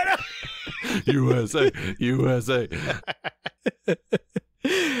 USA, USA.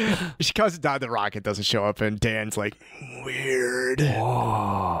 She counts it down. The rocket doesn't show up, and Dan's like, weird.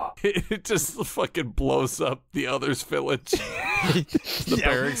 Whoa. It just fucking blows up the others' village. The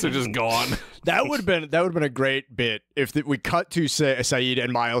barracks are just gone. That would have been a great bit if we cut to Saeed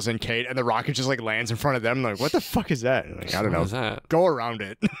and Miles and Kate, and the rocket just like lands in front of them. Like, what the fuck is that? Like, I don't know. What is that? Go around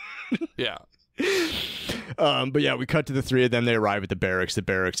it. Yeah. But yeah, we cut to the three of them. They arrive at the barracks. The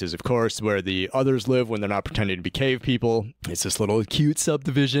barracks is, of course, where the others live when they're not pretending to be cave people. It's this little cute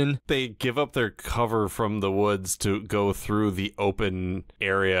subdivision. They give up their cover from the woods to go through the open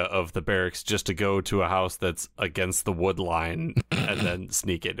area of the barracks just to go to a house that's against the wood line and then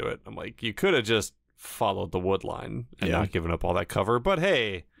sneak into it. I'm like, you could have just followed the wood line and not given up all that cover. But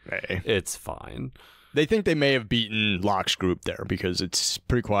hey, it's fine. They think they may have beaten Locke's group there because it's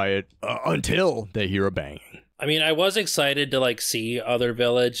pretty quiet until they hear a banging. I mean, I was excited to like see other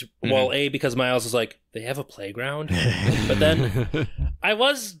village. Well, because Miles was like, they have a playground. But then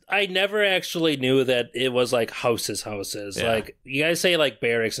I never actually knew that it was like houses. Yeah. Like you guys say like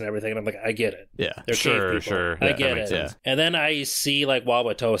barracks and everything, and I'm like, I get it. Yeah. They're cave people. Sure. I Yeah, get it. sense. And then I see like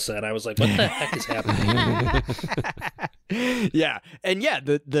Wauwatosa, and I was like, what the heck is happening? Yeah, and yeah,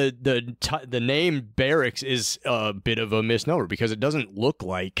 the name barracks is a bit of a misnomer because it doesn't look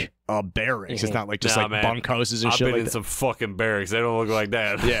like a barracks. It's not like just man. bunkhouses and I've shit been like in that. some fucking barracks. They don't look like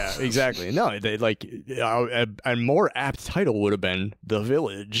that. Yeah, exactly. No, they like a more apt title would have been The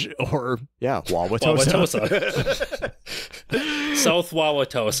Village or Wauwatosa. Wauwatosa. South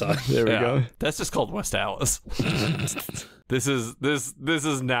Wauwatosa. There we go. That's just called West Allis. This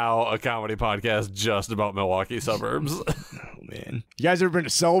is now a comedy podcast just about Milwaukee suburbs. Oh man, you guys ever been to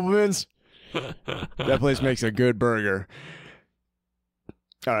Sullivan's? That place makes a good burger.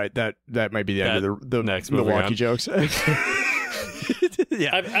 All right, that might be the end of the next Milwaukee jokes.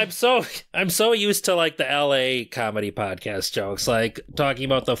 Yeah, I'm so used to like the LA comedy podcast jokes, like talking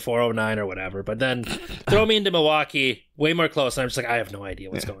about the 409 or whatever. But then throw me into Milwaukee, way more close, and I'm just like, I have no idea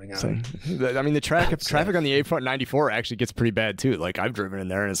what's going on. I mean, the traffic on the A94 actually gets pretty bad too. Like I've driven in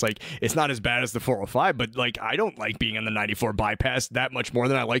there, and it's like it's not as bad as the 405, but like I don't like being on the 94 bypass that much more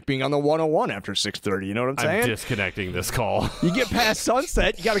than I like being on the 101 after 6:30. You know what I'm saying? I'm disconnecting this call. You get past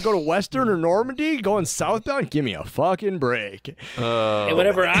Sunset, you got to go to Western or Normandy, going southbound. Give me a fucking break. And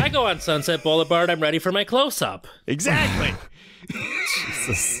whenever I go on Sunset Boulevard, I'm ready for my close-up. Exactly.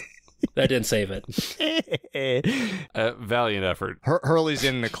 Jesus. That didn't save it. Valiant effort. Hurley's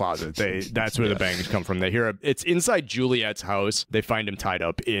in the closet. That's where the bangs come from. They hear it's inside Juliet's house. They find him tied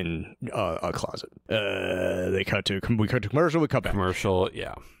up in a closet. We cut to commercial. We cut back. Commercial,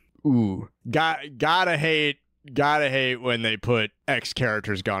 yeah. Ooh, gotta hate when they put X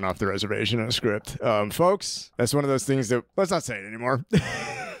characters gone off the reservation in a script. Folks, that's one of those things that let's not say it anymore.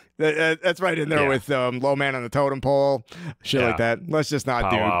 That's right in there with low man on the totem pole, shit like that. Let's just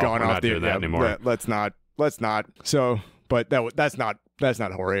not do gone off the that anymore. Let's not. So, but that's not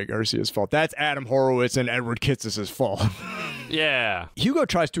Jorge Garcia's fault. That's Adam Horowitz and Edward Kitsis' fault. Yeah. Hugo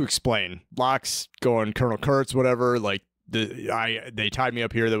tries to explain. Locke's going Colonel Kurtz, whatever. Like they tied me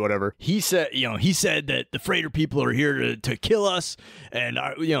up here. That whatever. He said that the freighter people are here to kill us, and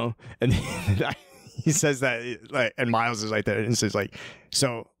and. He says that, like, and Miles is like that, and says like,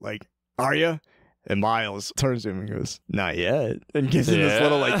 so like, are you? And Miles turns to him and goes, not yet, and gives him this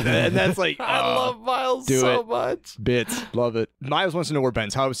little like, and that's like, I love Miles so much. Bits, love it. Miles wants to know where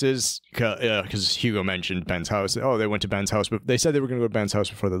Ben's house is, because Hugo mentioned Ben's house. Oh, they went to Ben's house, but they said they were going to go to Ben's house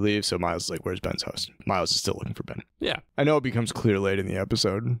before they leave. So Miles is like, where's Ben's house? Miles is still looking for Ben. Yeah, I know it becomes clear late in the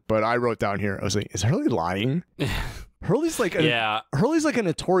episode, but I wrote down here, I was like, is Hurley lying? Hurley's like a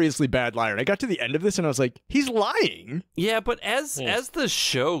notoriously bad liar. And I got to the end of this and I was like, he's lying. Yeah, but as the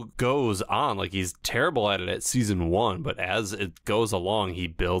show goes on, like he's terrible at it at season 1, but as it goes along, he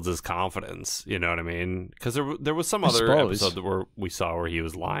builds his confidence. You know what I mean? Because there was some other episode where we saw where he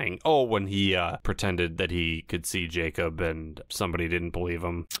was lying. Oh, when he pretended that he could see Jacob and somebody didn't believe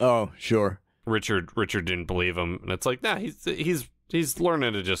him. Oh, sure. Richard didn't believe him, and it's like, nah, he's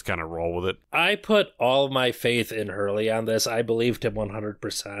learning to just kind of roll with it. I put all of my faith in Hurley on this. I believed him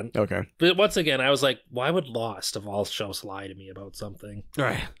 100%. Okay. But once again, I was like, why would Lost, of all shows, lie to me about something?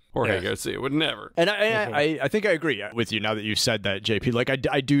 Right. Jorge Garcia would never. And I think I agree with you now that you said that, JP. Like,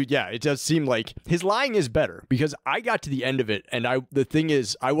 I do, yeah, it does seem like his lying is better, because I got to the end of it, and the thing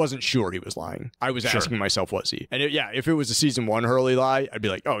is, I wasn't sure he was lying. I was asking myself, was he? And if it was a season 1 Hurley lie, I'd be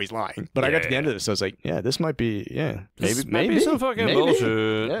like, oh, he's lying. But I got to the end of this, I was like, yeah, this might be, maybe some fucking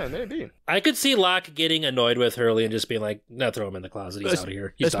bullshit. Yeah, maybe. I could see Locke getting annoyed with Hurley and just being like, no, throw him in the closet. He's out of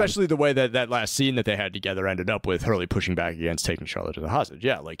here. He's especially the way that last scene that they had together ended up with Hurley pushing back against taking Charlotte as a hostage.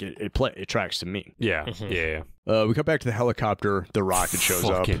 Yeah, like it tracks to me. Yeah, yeah. We come back to the helicopter. The rocket shows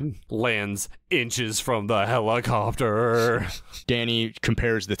up. Lands inches from the helicopter. Danny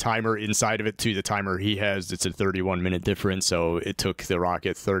compares the timer inside of it to the timer he has. It's a 31-minute difference, so it took the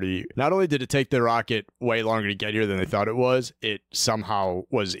rocket 30. Not only did it take the rocket way longer to get here than they thought it was, it somehow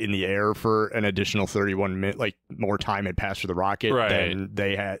was in the air for an additional 31 minutes. Like, more time had passed for the rocket than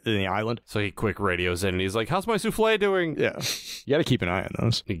they had in the island. So he quick radios in, and he's like, how's my souffle doing? Yeah. You got to keep an eye on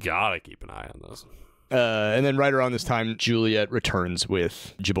those. You got to keep an eye on those. And then right around this time, Juliet returns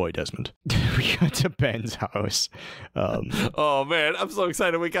with Jaboy Desmond. We got to Ben's house. Oh, man, I'm so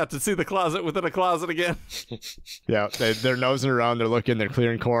excited we got to see the closet within a closet again. Yeah, they're nosing around, they're looking, they're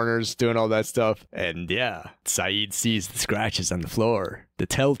clearing corners, doing all that stuff. And yeah, Saeed sees the scratches on the floor, the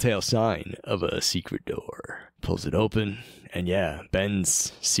telltale sign of a secret door. Pulls it open, and yeah,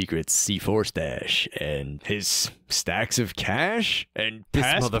 Ben's secret C4 stash and his stacks of cash and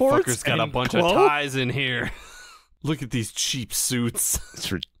passports. This motherfucker's got a bunch of ties in here. Look at these cheap suits.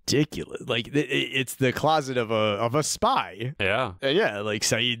 It's ridiculous. Like, it's the closet of a spy. Yeah. And yeah, like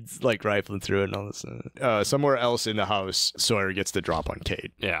Saeed's like rifling through it and all this. Somewhere else in the house, Sawyer gets the drop on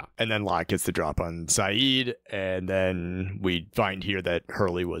Kate. Yeah. And then Locke gets the drop on Saeed. And then we find here that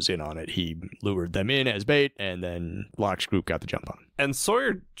Hurley was in on it. He lured them in as bait, and then Locke's group got the jump on him. And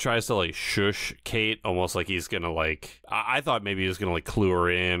Sawyer tries to like shush Kate, almost like he's gonna like. I thought maybe he was gonna like clue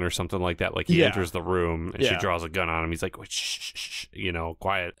her in or something like that. Like he enters the room and she draws a gun on him. He's like, wait, shh, shh,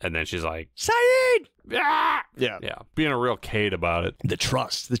 quiet. And then she's like, Saeed! Ah! Yeah, being a real Kate about it. The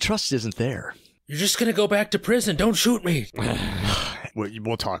trust isn't there. You're just gonna go back to prison. Don't shoot me.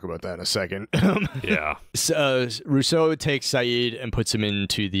 We'll talk about that in a second. Yeah. Rousseau takes Saeed and puts him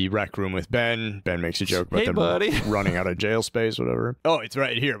into the rec room with Ben. Ben makes a joke about them running out of jail space, whatever. Oh, it's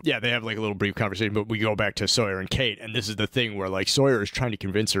right here. Yeah, they have like a little brief conversation, but we go back to Sawyer and Kate, and this is the thing where like Sawyer is trying to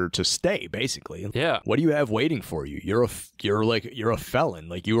convince her to stay, basically. Yeah. What do you have waiting for you? You're a felon.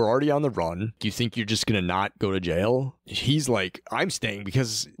 Like, you were already on the run. Do you think you're just gonna not go to jail? He's like, I'm staying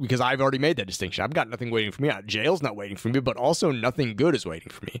because I've already made that distinction. I've got nothing waiting for me. Jail's not waiting for me, but also nothing good is waiting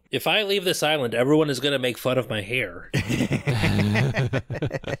for me. If I leave this island, everyone is going to make fun of my hair.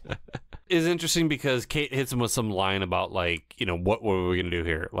 Is interesting because Kate hits him with some line about like, what were we gonna do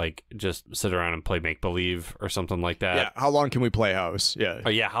here? Like, just sit around and play make believe or something like that. Yeah. How long can we play house? Yeah. Oh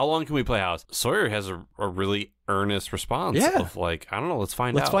yeah. How long can we play house? Sawyer has a really earnest response of like, I don't know, let's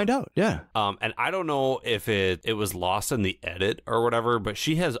find out. Yeah. And I don't know if it was lost in the edit or whatever, but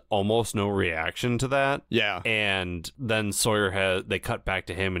she has almost no reaction to that. Yeah. And then they cut back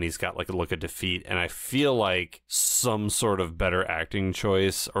to him and he's got like a look of defeat, and I feel like some sort of better acting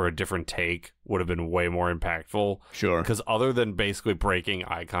choice or a different take would have been way more impactful. Sure. Because other than basically breaking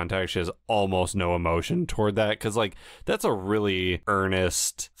eye contact, she has almost no emotion toward that. Because like, that's a really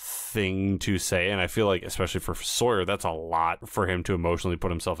earnest thing to say, and I feel like especially for Sawyer, that's a lot for him to emotionally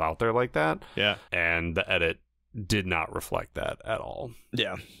put himself out there like that. Yeah. And the edit did not reflect that at all.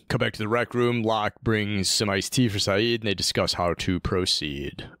 Yeah. Come back to the rec room. Locke brings some iced tea for Saeed, and they discuss how to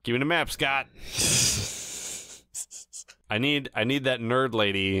proceed. Give me the map, Scott. I need that nerd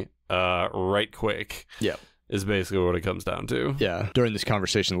lady right quick. Yeah. Is basically what it comes down to. Yeah. During this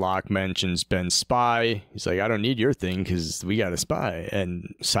conversation, Locke mentions Ben's spy. He's like, I don't need your thing because we got a spy.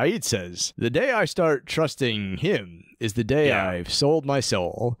 And Saeed says, the day I start trusting him is the day I've sold my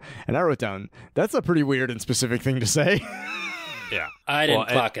soul. And I wrote down, that's a pretty weird and specific thing to say. Yeah. I didn't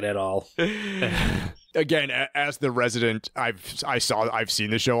clock it at all. Again, as the resident, I've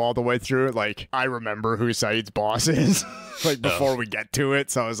seen the show all the way through. Like, I remember who Saeed's boss is, like, before we get to it.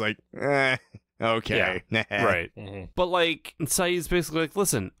 So I was like, okay. Yeah. Right. Mm-hmm. But like, Saeed's basically like,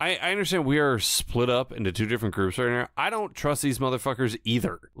 listen, I understand we are split up into two different groups right now. I don't trust these motherfuckers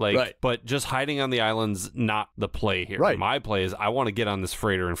either. Like, but just hiding on the island's not the play here. Right. My play is I want to get on this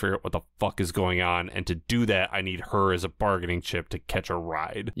freighter and figure out what the fuck is going on. And to do that, I need her as a bargaining chip to catch a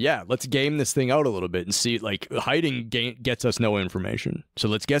ride. Yeah. Let's game this thing out a little bit and see, like, hiding gets us no information. So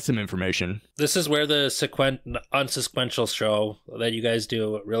let's get some information. This is where the unsequential show that you guys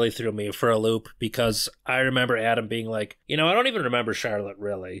do really threw me for a loop. Because I remember Adam being like, I don't even remember Charlotte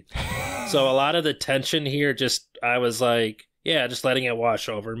really. So a lot of the tension here I was like, Yeah, just letting it wash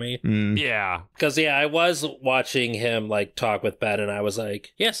over me. Yeah. Because, I was watching him, like, talk with Ben, and I was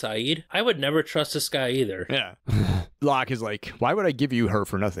like, yeah, Saeed, I would never trust this guy either. Yeah. Locke is like, why would I give you her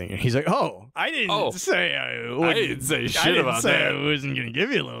for nothing? And he's like, I didn't say I didn't say shit about that. I wasn't going to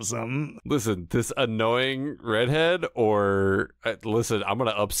give you a little something. Listen, this annoying redhead, or listen, I'm going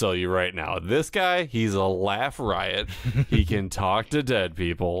to upsell you right now. This guy, he's a laugh riot. He can talk to dead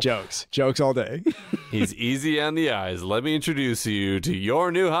people. Jokes all day. He's easy on the eyes. Let me introduce you to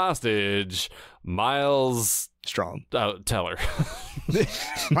your new hostage, Miles Strong. Teller.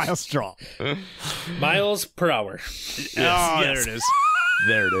 Miles Strong. Miles per hour. Yes. There it is.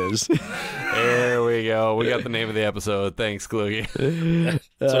 There it is. There we go. We got the name of the episode. Thanks, Kluge.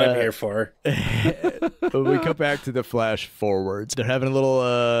 That's what I'm here for. We come back to the flash forwards. They're having a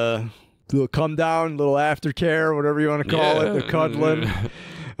little come down, little aftercare, whatever you want to call it. They're cuddling.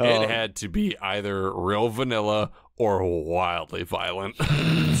 It had to be either real vanilla or wildly violent.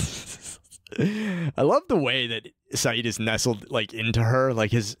 I love the way that Saeed is nestled like into her.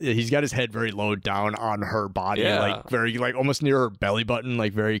 Like he's got his head very low down on her body, like very like almost near her belly button.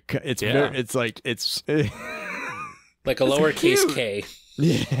 Like very, it's like it's like a lowercase K.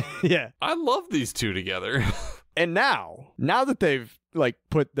 Yeah. I love these two together. And now that they've like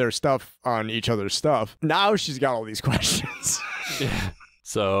put their stuff on each other's stuff, now she's got all these questions. Yeah.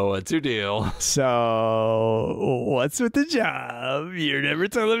 So, what's your deal? So, what's with the job? You're never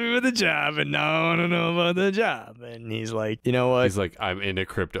telling me about the job, and now I want to know about the job. And he's like, you know what? He's like, I'm into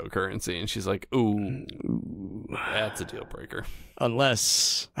cryptocurrency. And she's like, ooh, that's a deal breaker.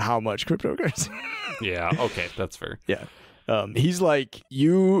 Unless, how much cryptocurrency? Yeah, okay, that's fair. Yeah. He's like,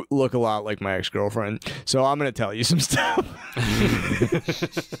 you look a lot like my ex-girlfriend, so I'm going to tell you some stuff.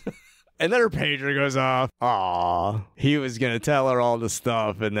 And then her pager goes off. Aw, he was going to tell her all the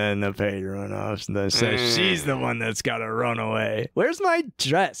stuff, and then the pager went off and then says she's the one that's got to run away. Where's my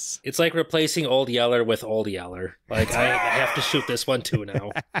dress? It's like replacing Old Yeller with Old Yeller. Like, I have to shoot this one too now.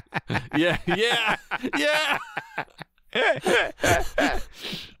 Yeah.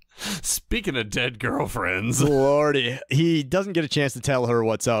 Speaking of dead girlfriends, Lordy, he doesn't get a chance to tell her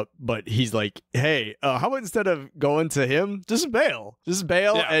what's up, but he's like, "Hey, how about instead of going to him, just bail,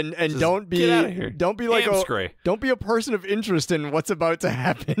 and just don't be like don't be a person of interest in what's about to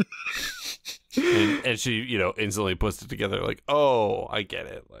happen." and she, instantly puts it together like, "Oh, I get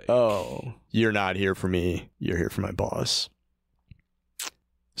it." Like, oh, you're not here for me. You're here for my boss.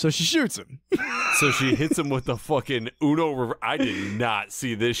 So she shoots him. So she hits him with the fucking Uno. I did not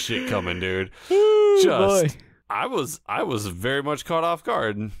see this shit coming, dude. Boy. I was very much caught off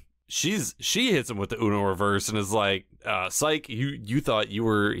guard. She hits him with the Uno reverse and is like, psych, you thought you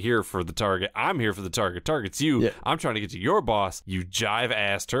were here for the target. I'm here for the target. Target's you. Yeah. I'm trying to get to your boss, you jive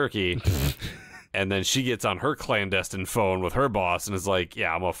ass turkey. And then she gets on her clandestine phone with her boss and is like,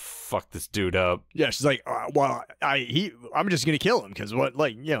 yeah, I'm gonna fuck this dude up. Yeah, she's like, I'm just gonna kill him because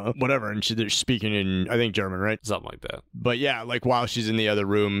whatever. And they're speaking in, I think, German, right? Something like that. But yeah, like while she's in the other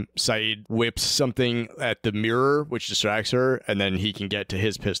room, Saeed whips something at the mirror, which distracts her, and then he can get to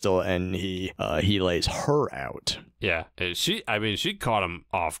his pistol and he lays her out. Yeah, she caught him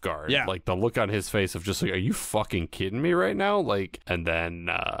off guard. Yeah. Like the look on his face of just like, are you fucking kidding me right now? Like, and then,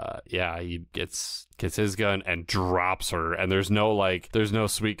 he gets his gun and drops her. And there's no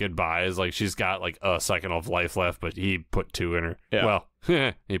sweet goodbyes. Like she's got like a second of life left, but he put 2 in her. Yeah. Well,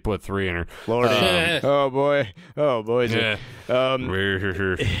 he put 3 in her. Lordy. Oh boy. Yeah.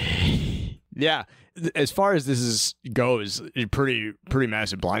 Yeah. As far as this goes, a pretty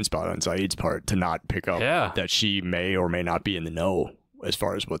massive blind spot on Saeed's part to not pick up that she may or may not be in the know as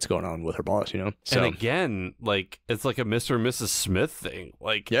far as what's going on with her boss, So, and again, like, it's like a Mr. and Mrs. Smith thing.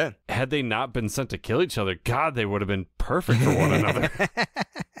 Like, had they not been sent to kill each other, God, they would have been perfect for one another.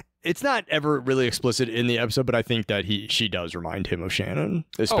 It's not ever really explicit in the episode, but I think that she does remind him of Shannon,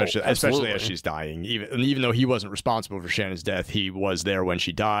 especially as she's dying. Even though he wasn't responsible for Shannon's death, he was there when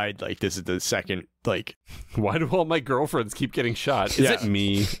she died. Like this is the second. Like, why do all my girlfriends keep getting shot? Is it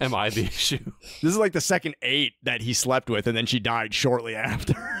me? Am I the issue? This is like the second 8 that he slept with, and then she died shortly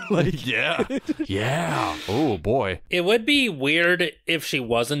after. Like, yeah. Oh boy, it would be weird if she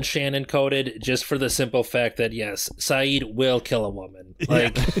wasn't Shannon coded, just for the simple fact that yes, Saeed will kill a woman.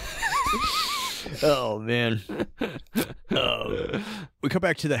 Like. Oh, man. We come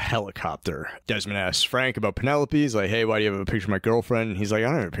back to the helicopter. Desmond asks Frank about Penelope. He's like, hey, why do you have a picture of my girlfriend? And he's like,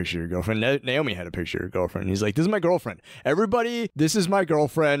 I don't have a picture of your girlfriend. Naomi had a picture of your girlfriend. He's like, this is my girlfriend. Everybody, this is my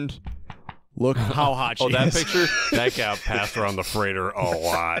girlfriend. Look how hot she is. That picture? That got passed around the freighter a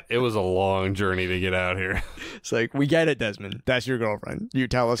lot. It was a long journey to get out here. It's like, we get it, Desmond. That's your girlfriend. You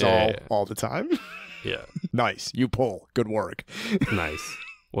tell us all the time. Yeah. Nice. You pull. Good work. Nice.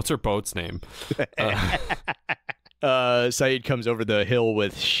 What's her boat's name? Saeed comes over the hill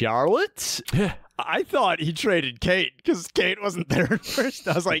with Charlotte. I thought he traded Kate because Kate wasn't there at first.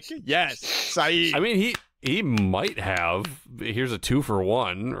 I was like, yes, Saeed. I mean, he might have. Here's a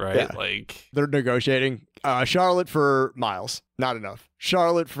 2-for-1, right? Yeah. Like, they're negotiating. Charlotte for Miles. Not enough.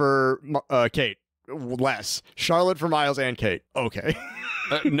 Charlotte for Kate. Less. Charlotte for Miles and Kate. Okay.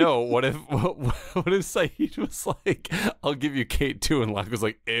 no. What if Saeed was like, "I'll give you Kate too," and Locke was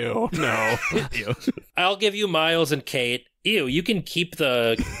like, "Ew, no." Ew. I'll give you Miles and Kate. Ew, you can keep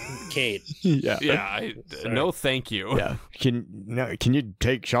the Kate. Yeah. Yeah. No, thank you. Yeah. Can you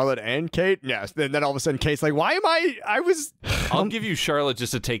take Charlotte and Kate? Yes. Then all of a sudden Kate's like, why am I'll give you Charlotte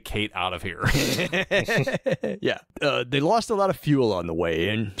just to take Kate out of here. Yeah. They lost a lot of fuel on the way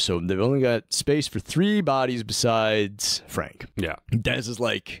in, so they've only got space for 3 bodies besides Frank. Yeah. Des is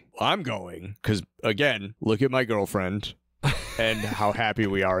like, I'm going, because again, look at my girlfriend and how happy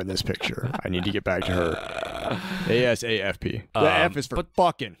we are in this picture. I need to get back to her. ASAFP. The F is for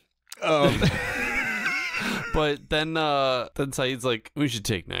fucking. But then Saeed's like, we should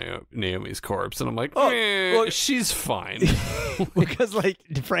take Naomi's corpse. And I'm like, she's fine. Because like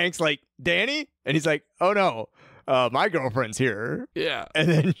Frank's like, Danny? And he's like, oh no, my girlfriend's here. Yeah. And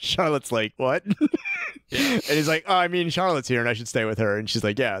then Charlotte's like, what? Yeah. And he's like, oh, I mean, Charlotte's here and I should stay with her. And she's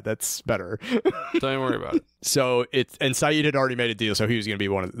like, yeah, that's better. Don't even worry about it. So and Saeed had already made a deal, so he was going to be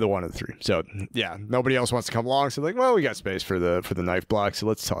one of the 3. So yeah, nobody else wants to come along. So like, well, we got space for the knife block, so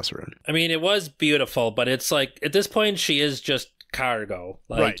let's toss her in. I mean, it was beautiful, but it's like at this point she is just cargo.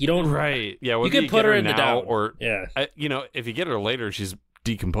 Like right. You don't Yeah, you can put her in the down or yeah. If you get her later, she's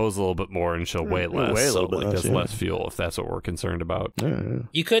decompose a little bit more and she'll weigh less. Weigh a little bit less, that's yeah. less fuel if that's what we're concerned about. Yeah.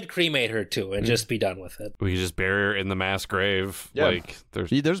 You could cremate her too and just be done with it. We could just bury her in the mass grave. Yeah. Like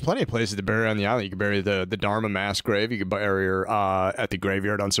there's plenty of places to bury her on the island. You could bury the Dharma mass grave. You could bury her at the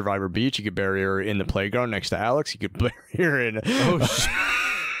graveyard on Survivor Beach. You could bury her in the playground next to Alex. You could bury her in oh shit.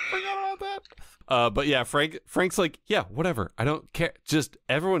 Forgot about that. But yeah, Frank's like, yeah, whatever. I don't care. Just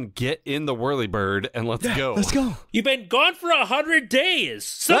everyone get in the whirlybird and let's go. Let's go. You've been gone for 100 days.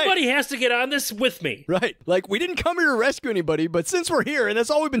 Somebody has to get on this with me. Right. Like, we didn't come here to rescue anybody, but since we're here and that's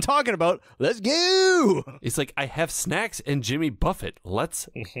all we've been talking about, let's go. It's like, I have snacks and Jimmy Buffett. Let's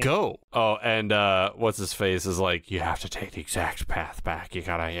go. Oh, and what's his face is like, you have to take the exact path back. You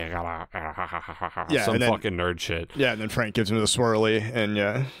gotta Yeah, some and then, fucking nerd shit. Yeah, and then Frank gives him the swirly, and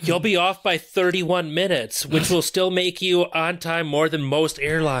yeah. You'll be off by 31 minutes, which will still make you on time more than most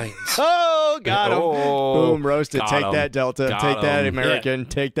airlines. Oh, got him. Oh, boom, roasted. Take him. that, Delta. Got Take that, him. American.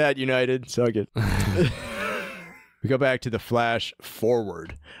 Take that, United. Suck it. We go back to the flash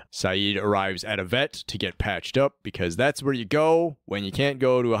forward. Saeed arrives at a vet to get patched up because that's where you go when you can't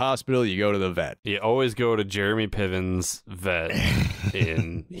go to a hospital. You go to the vet. You always go to Jeremy Piven's vet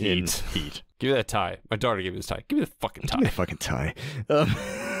in heat. Give me that tie. My daughter gave me this tie. Give me the fucking tie. Give me the fucking tie.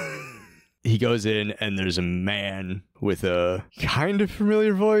 He goes in and there's a man with a kind of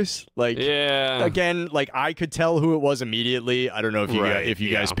familiar voice. Like, yeah. Again, like I could tell who it was immediately. I don't know if you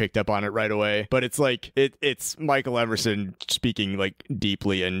guys picked up on it right away, but it's like it's Michael Emerson speaking like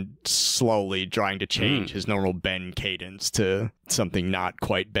deeply and slowly trying to change his normal Ben cadence to something not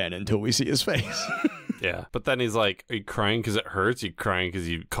quite Ben until we see his face. Yeah. But then he's like, are you crying because it hurts? Are you crying because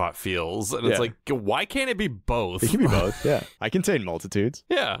you caught feels? And it's like, why can't it be both? It can be both. Yeah. I contain multitudes.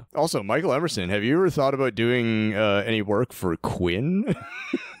 Yeah. Also, Michael Emerson, have you ever thought about doing any work for Quinn?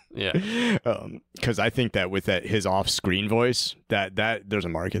 Yeah. Because I think that with his off-screen voice, that there's a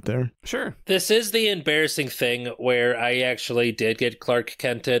market there. Sure. This is the embarrassing thing where I actually did get Clark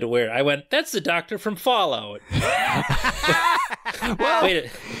Kented, where I went, that's the doctor from Fallout. Well,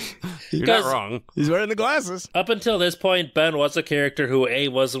 wait, you're not wrong. He's wearing the glasses. Up until this point, Ben was a character who A,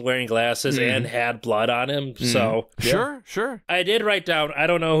 wasn't wearing glasses and had blood on him. So Sure. I did write down, I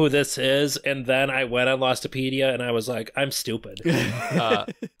don't know who this is. And then I went on Lostopedia and I was like, I'm stupid.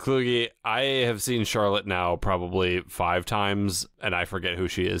 Kluge, I have seen Charlotte now probably 5 times, and I forget who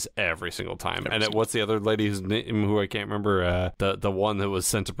she is every single time. What's the other lady whose name, who I can't remember? The one that was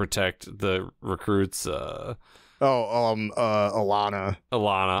sent to protect the recruits. Alana.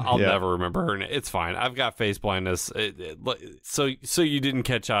 I'll never remember her name. It's fine. I've got face blindness. So you didn't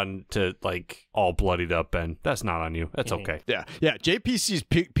catch on to like all bloodied up, Ben. That's not on you. That's okay. Yeah. JP sees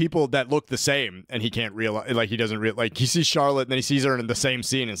people that look the same, and he can't realize, like, he doesn't realize, like, he sees Charlotte, and then he sees her in the same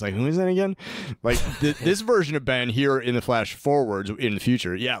scene, and it's like, who is that again? Like, this version of Ben here in the flash forwards in the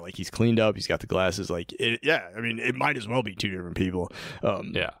future, yeah, like, he's cleaned up, he's got the glasses, like, I mean, it might as well be two different people.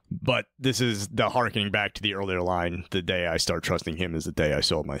 Yeah. But this is the harkening back to the earlier line, the day I start trusting him is the day I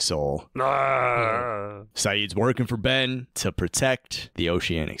sold my soul. Saeed's working for Ben to protect the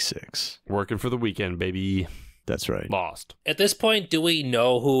Oceanic Six. Working for the weekend, baby. That's right. Lost. At this point, do we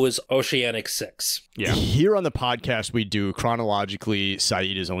know who is Oceanic Six? Yeah. Here on the podcast, we do chronologically.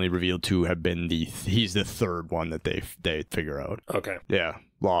 Saeed is only revealed to have been he's the third one that they figure out. Okay. Yeah.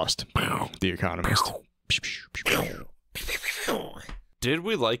 Lost. The Economist. Did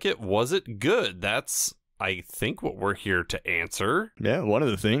we like it? Was it good? That's, I think, what we're here to answer. Yeah, one of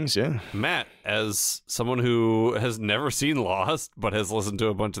the things, yeah. Matt, as someone who has never seen Lost, but has listened to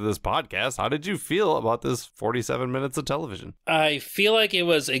a bunch of this podcast, how did you feel about this 47 minutes of television? I feel like it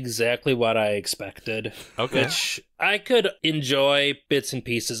was exactly what I expected. Okay. Which I could enjoy bits and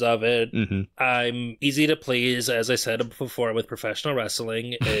pieces of it. Mm-hmm. I'm easy to please, as I said before, with professional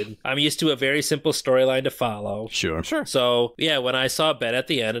wrestling. And I'm used to a very simple storyline to follow. Sure. So, yeah, when I saw Ben at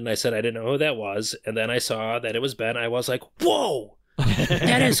the end and I said I didn't know who that was, and then I saw that it was Ben, I was like, whoa!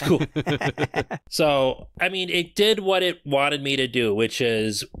 That is cool. So, I mean, it did what it wanted me to do, which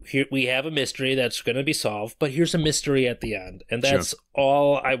is here we have a mystery that's going to be solved, but here's a mystery at the end. And that's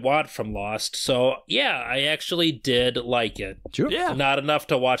all I want from Lost. So, yeah, I actually did like it. Sure. Yeah. Not enough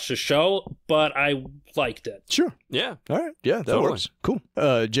to watch the show, but I liked it. Sure. Yeah. All right. Yeah, that Totally. works. Cool.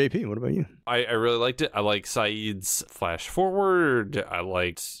 JP, what about you? I really liked it. I like Saeed's flash forward. I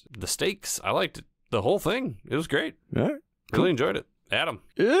liked the stakes. I liked the whole thing. It was great. All right. Really enjoyed it. Adam.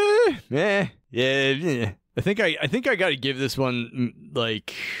 Yeah. I think I got to give this one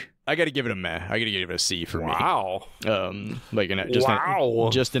I got to give it a meh. I got to give it a C for me. Wow.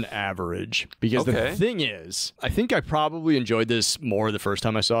 Just an average. Because the thing is, I think I probably enjoyed this more the first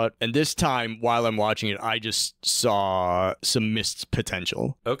time I saw it, and this time while I'm watching it, I just saw some missed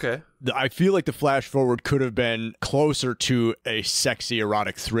potential. Okay. I feel like the flash forward could have been closer to a sexy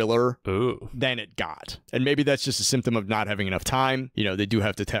erotic thriller than it got. And maybe that's just a symptom of not having enough time. You know, they do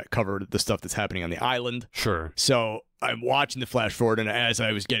have to cover the stuff that's happening on the island. Sure. So I'm watching the flash forward, and as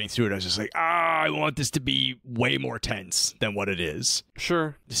I was getting through it, I was just like, I want this to be way more tense than what it is.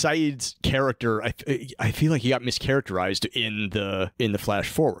 Sure. Saeed's character, I feel like he got mischaracterized in the flash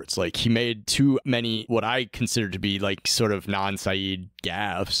forwards. Like, he made too many what I consider to be like sort of non-Saeed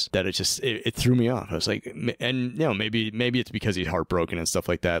gaffes that it threw me off. I was like, and you know, maybe it's because he's heartbroken and stuff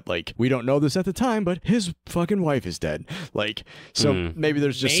like that. Like, we don't know this at the time, but his fucking wife is dead. Like, so maybe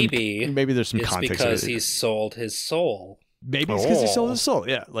there's just some context. It's because he sold his soul. Maybe it's because he sold his soul.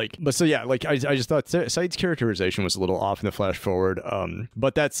 Yeah, I just thought Saeed's characterization was a little off in the flash forward.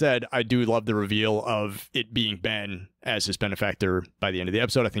 But that said, I do love the reveal of it being Ben as his benefactor by the end of the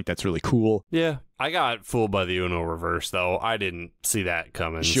episode. I think that's really cool. Yeah. I got fooled by the Uno reverse, though. I didn't see that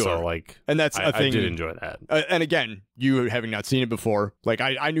coming. Sure. So, and that's a thing. I did enjoy that. And again, you having not seen it before,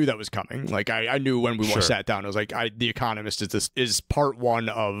 I knew that was coming. Like, I knew when we sat down, I was like, The Economist is part one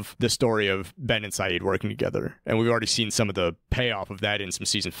of the story of Ben and Saeed working together. And we've already seen some of the payoff of that in some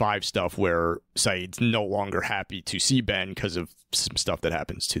season 5 stuff where Saeed's no longer happy to see Ben because of some stuff that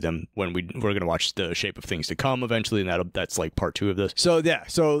happens to them when we're going to watch The Shape of Things to Come eventually, and that's like part 2 of this. So yeah,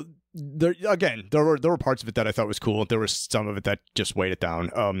 there were parts of it that I thought was cool. There was some of it that just weighed it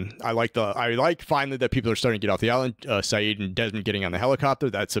down. I like finally that people are starting to get off the island. Saeed and Desmond getting on the helicopter.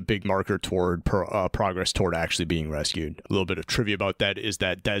 That's a big marker toward progress toward actually being rescued. A little bit of trivia about that is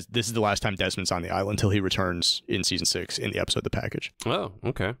that this is the last time Desmond's on the island until he returns in season 6 in the episode The Package. Oh,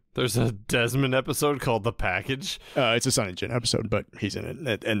 okay. There's a Desmond episode called The Package. It's a Sun and Jin episode, but he's in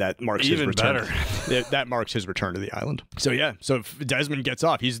it, and that marks his return. Better. That marks his return to the island. So yeah, so if Desmond gets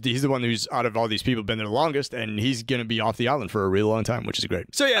off, he's the one who's out of all these people been there the longest, and he's gonna be off the island for a really long time, which is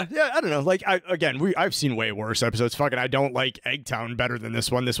great. So yeah, I don't know. Like, I've seen way worse episodes. Fucking, I don't like Eggtown better than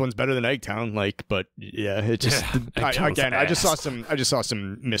this one. This one's better than Eggtown. Like, but yeah, it just I just saw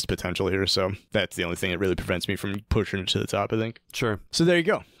some missed potential here. So that's the only thing that really prevents me from pushing it to the top, I think. Sure. So there you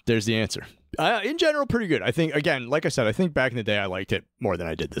go. There's the answer. In general, pretty good. I think, again, like I said, I think back in the day I liked it more than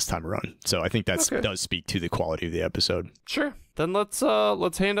I did this time around. So I think that does speak to the quality of the episode. Sure. Then let's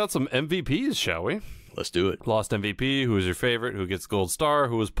hand out some MVPs, shall we? Let's do it. Lost MVP, who is your favorite, who gets gold star,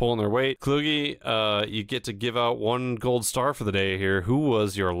 who was pulling their weight. Kluge, you get to give out one gold star for the day here. Who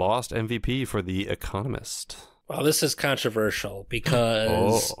was your Lost MVP for The Economist? Well, this is controversial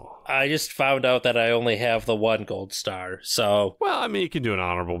because I just found out that I only have the one gold star. So, well, I mean, you can do an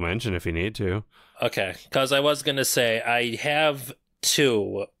honorable mention if you need to. Okay, because I was going to say I have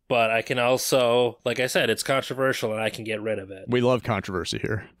 2, but I can also, like I said, it's controversial and I can get rid of it. We love controversy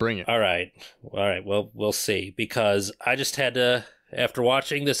here. Bring it. All right. Well, we'll see, because I just had to, after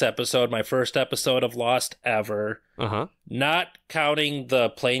watching this episode, my first episode of Lost ever, not counting the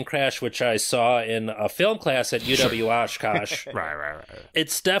plane crash, which I saw in a film class at UW Oshkosh. Right.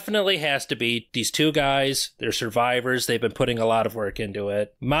 It's definitely has to be these 2 guys. They're survivors. They've been putting a lot of work into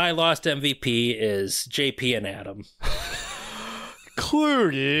it. My Lost MVP is JP and Adam.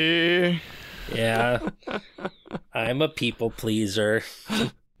 Kluge. Yeah. I'm a people pleaser.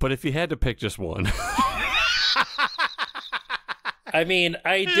 But if you had to pick just one. I mean,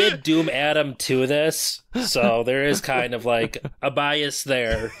 I did doom Adam to this, so there is kind of like a bias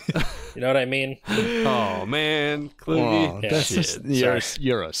there. You know what I mean? Oh, man. Kluge. Oh, Yeah. that's just,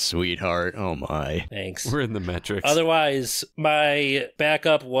 you're a sweetheart. Oh, my. Thanks. We're in the metrics. Otherwise, my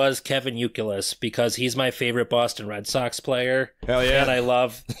backup was Kevin Youkilis, because he's my favorite Boston Red Sox player. Hell yeah. And I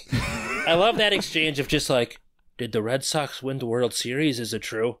love that exchange of just like, did the Red Sox win the World Series? Is it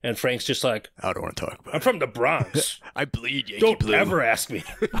true? And Frank's just like, I don't want to talk about I'm from the Bronx. I bleed Yankee Don't blue. ever ask me.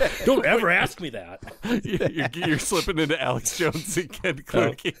 Don't ever ask me that. You're slipping into Alex Jones again,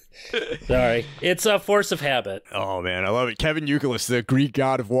 Kluge. Sorry. It's a force of habit. Oh, man. I love it. Kevin Youkilis, the Greek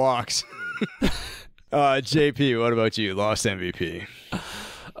god of walks. JP, what about you? Lost MVP.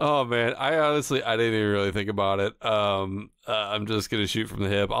 Oh man, I didn't even really think about it. I'm just gonna shoot from the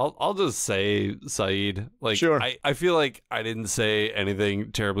hip. I'll just say Saeed. Like, sure. I feel like I didn't say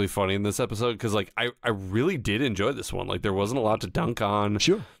anything terribly funny in this episode because like I really did enjoy this one. Like there wasn't a lot to dunk on.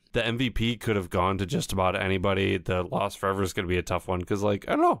 Sure. The MVP could have gone to just about anybody. The Lost Forever is gonna be a tough one because like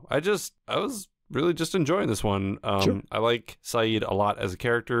I don't know. I was really just enjoying this one. Sure. I like Saeed a lot as a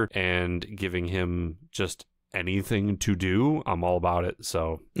character, and giving him just anything to do, I'm all about it.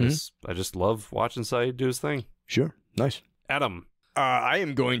 So I just love watching Saeed do his thing. Sure. Nice. Adam. I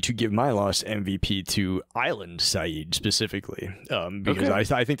am going to give my Lost MVP to Island Saeed specifically,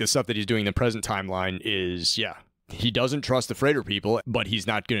 because I think the stuff that he's doing in the present timeline is, he doesn't trust the freighter people, but he's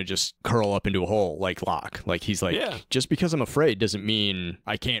not going to just curl up into a hole like Locke. Like, he's like, just because I'm afraid doesn't mean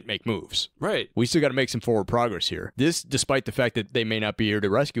I can't make moves. Right. We still got to make some forward progress here. This, despite the fact that they may not be here to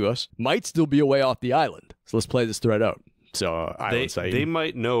rescue us, might still be a way off the island. So let's play this thread out. So Island Saeed. They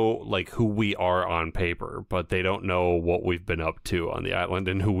might know like who we are on paper, but they don't know what we've been up to on the island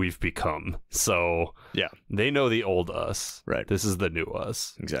and who we've become. So they know the old us. Right. This is the new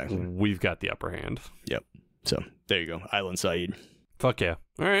us. Exactly. We've got the upper hand. Yep. So there you go. Island Saeed. Fuck yeah.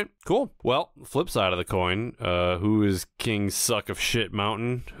 All right, cool. Well, flip side of the coin, who is King Suck of Shit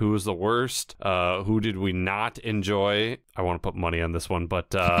Mountain? Who was the worst? Who did we not enjoy? I want to put money on this one, but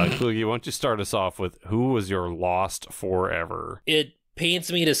Kluge, why don't you start us off with who was your Lost forever? It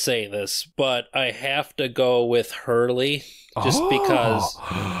pains me to say this, but I have to go with Hurley, just because.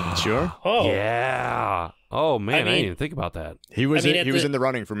 Sure. Oh, yeah. Oh man, I didn't even think about that. He was in the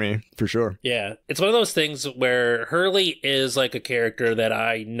running for me, for sure. Yeah. It's one of those things where Hurley is like a character that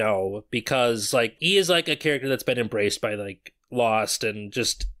I know, because like he is like a character that's been embraced by like Lost and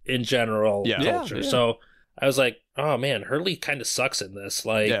just in general culture. Yeah. So I was like, oh man, Hurley kind of sucks in this.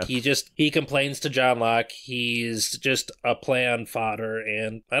 Like he complains to John Locke. He's just a plan fodder,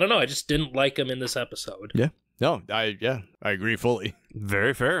 and I don't know, I just didn't like him in this episode. Yeah. No, I agree fully.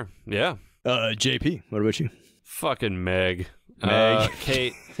 Very fair. Yeah. JP, what about you? Fucking Meg.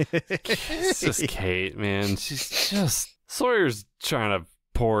 Kate. It's just Kate, man. She's just... Sawyer's trying to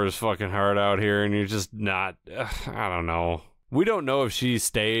pour his fucking heart out here, and you're just not... I don't know. We don't know if she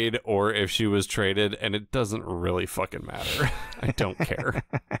stayed or if she was traded, and it doesn't really fucking matter. I don't care.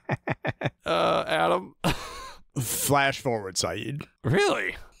 Adam? Flash forward, Saeed.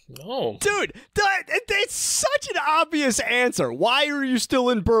 Really? Oh. Dude, that's such an obvious answer. Why are you still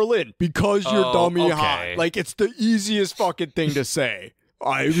in Berlin? Because you're dummy hot. Like, it's the easiest fucking thing to say.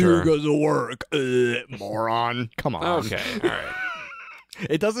 I'm here because of work. Moron. Come on. Okay, all right.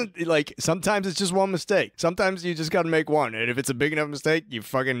 It doesn't, like, sometimes it's just one mistake. Sometimes you just got to make one. And if it's a big enough mistake, you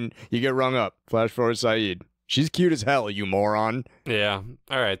get rung up. Flash forward, Saeed. She's cute as hell, you moron. Yeah.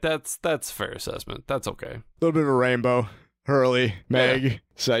 All right. That's fair assessment. That's okay. A little bit of a rainbow. Hurley, Meg,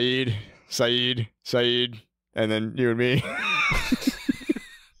 Saeed, and then you and me.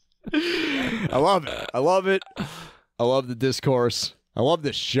 I love it. I love the discourse. I love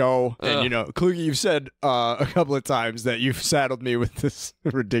this show. And, Kluge, you've said a couple of times that you've saddled me with this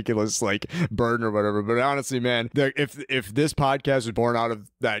ridiculous, burden or whatever. But honestly, man, if this podcast was born out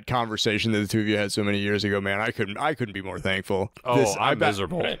of that conversation that the two of you had so many years ago, man, I couldn't be more thankful. I'm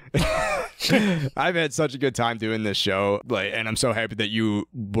miserable. I've had such a good time doing this show, and I'm so happy that you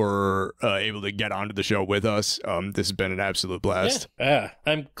were able to get onto the show with us. This has been an absolute blast. Yeah,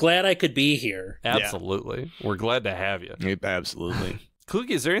 I'm glad I could be here. Absolutely. Yeah. We're glad to have you. Absolutely.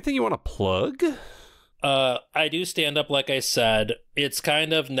 Kluge, is there anything you want to plug? I do stand up, like I said. It's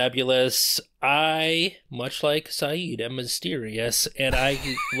kind of nebulous. I, much like Saeed, am mysterious, and I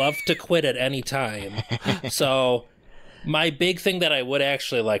love to quit at any time. So my big thing that I would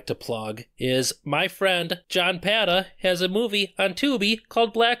actually like to plug is my friend John Pata has a movie on Tubi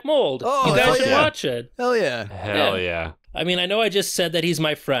called Black Mold. You guys should watch it. Hell yeah. Hell yeah. I mean, I know I just said that he's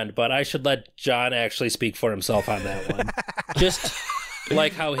my friend, but I should let John actually speak for himself on that one. Just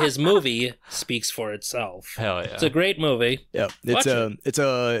like how his movie speaks for itself. Hell yeah. It's a great movie. Yeah. It's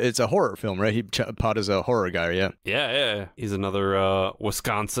a horror film, right? Pata's a horror guy, yeah. Yeah. He's another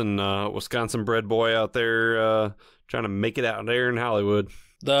Wisconsin bred boy out there trying to make it out there in Hollywood.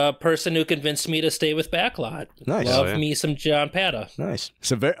 The person who convinced me to stay with Backlot. Nice. Love me some John Pata. Nice.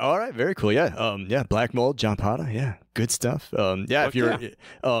 So all right, very cool. Yeah. Black Mold, John Pata. Yeah. Good stuff. If you're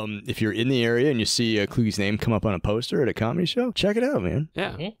in the area and you see Kluge's name come up on a poster at a comedy show, check it out, man.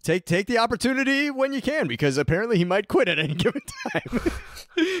 Yeah. Mm-hmm. Take the opportunity when you can, because apparently he might quit at any given time.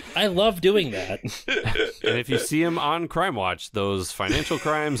 I love doing that. And if you see him on Crime Watch, those financial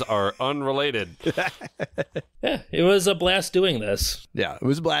crimes are unrelated. Yeah, it was a blast doing this. Yeah, it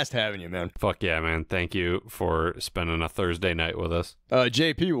was a blast having you, man. Fuck yeah, man. Thank you for spending a Thursday night with us.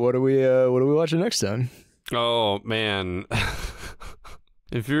 JP, what are we watching next time? Oh, man.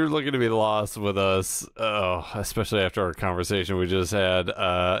 If you're looking to be lost with us, especially after our conversation we just had,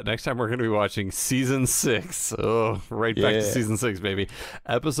 next time we're going to be watching Season 6. Oh, right back to Season 6, baby.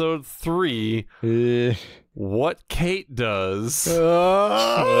 Episode 3, What Kate Does.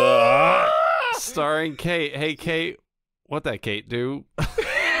 Starring Kate. Hey, Kate, what that Kate do?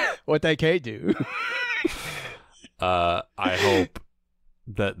 What that Kate do? I hope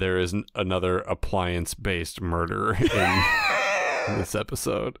that there is another appliance-based murder in this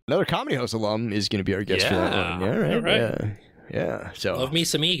episode. Another Comedy House alum is going to be our guest for that one. Yeah, right. Yeah. So love me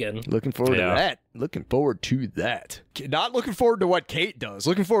some Egan. Looking forward to that. Looking forward to that. Not looking forward to what Kate does.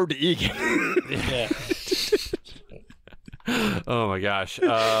 Looking forward to Egan. Yeah. Oh my gosh.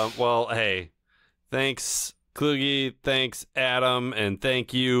 Well, hey, thanks Kluge, thanks Adam, and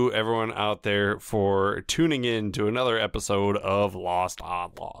thank you everyone out there for tuning in to another episode of Lost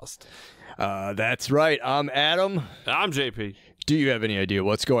on Lost. That's right. I'm Adam. I'm JP. Do you have any idea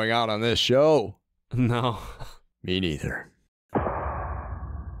what's going on this show? No. Me neither.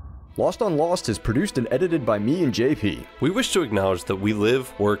 Lost on Lost is produced and edited by me and JP. We wish to acknowledge that we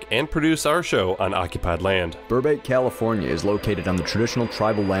live, work, and produce our show on occupied land. Burbank, California is located on the traditional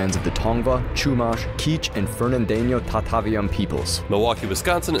tribal lands of the Tongva, Chumash, Kizh, and Fernandino Tataviam peoples. Milwaukee,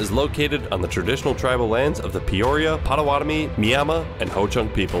 Wisconsin is located on the traditional tribal lands of the Peoria, Potawatomi, Miama, and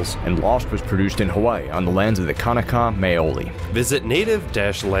Ho-Chunk peoples. And Lost was produced in Hawaii on the lands of the Kanaka Maoli. Visit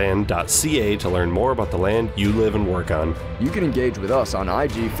native-land.ca to learn more about the land you live and work on. You can engage with us on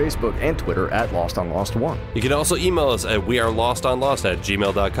IG, Facebook, and Twitter at Lost on Lost 1. You can also email us at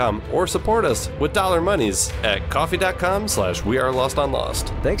wearelostonlost@gmail.com or support us with dollar monies at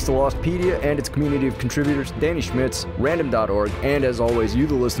coffee.com/wearelostonlost. Thanks to Lostpedia and its community of contributors, Danny Schmitz, random.org, and as always, you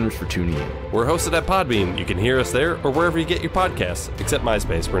the listeners for tuning in. We're hosted at Podbean. You can hear us there or wherever you get your podcasts, except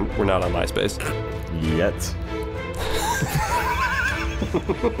MySpace. We're not on MySpace. Yet.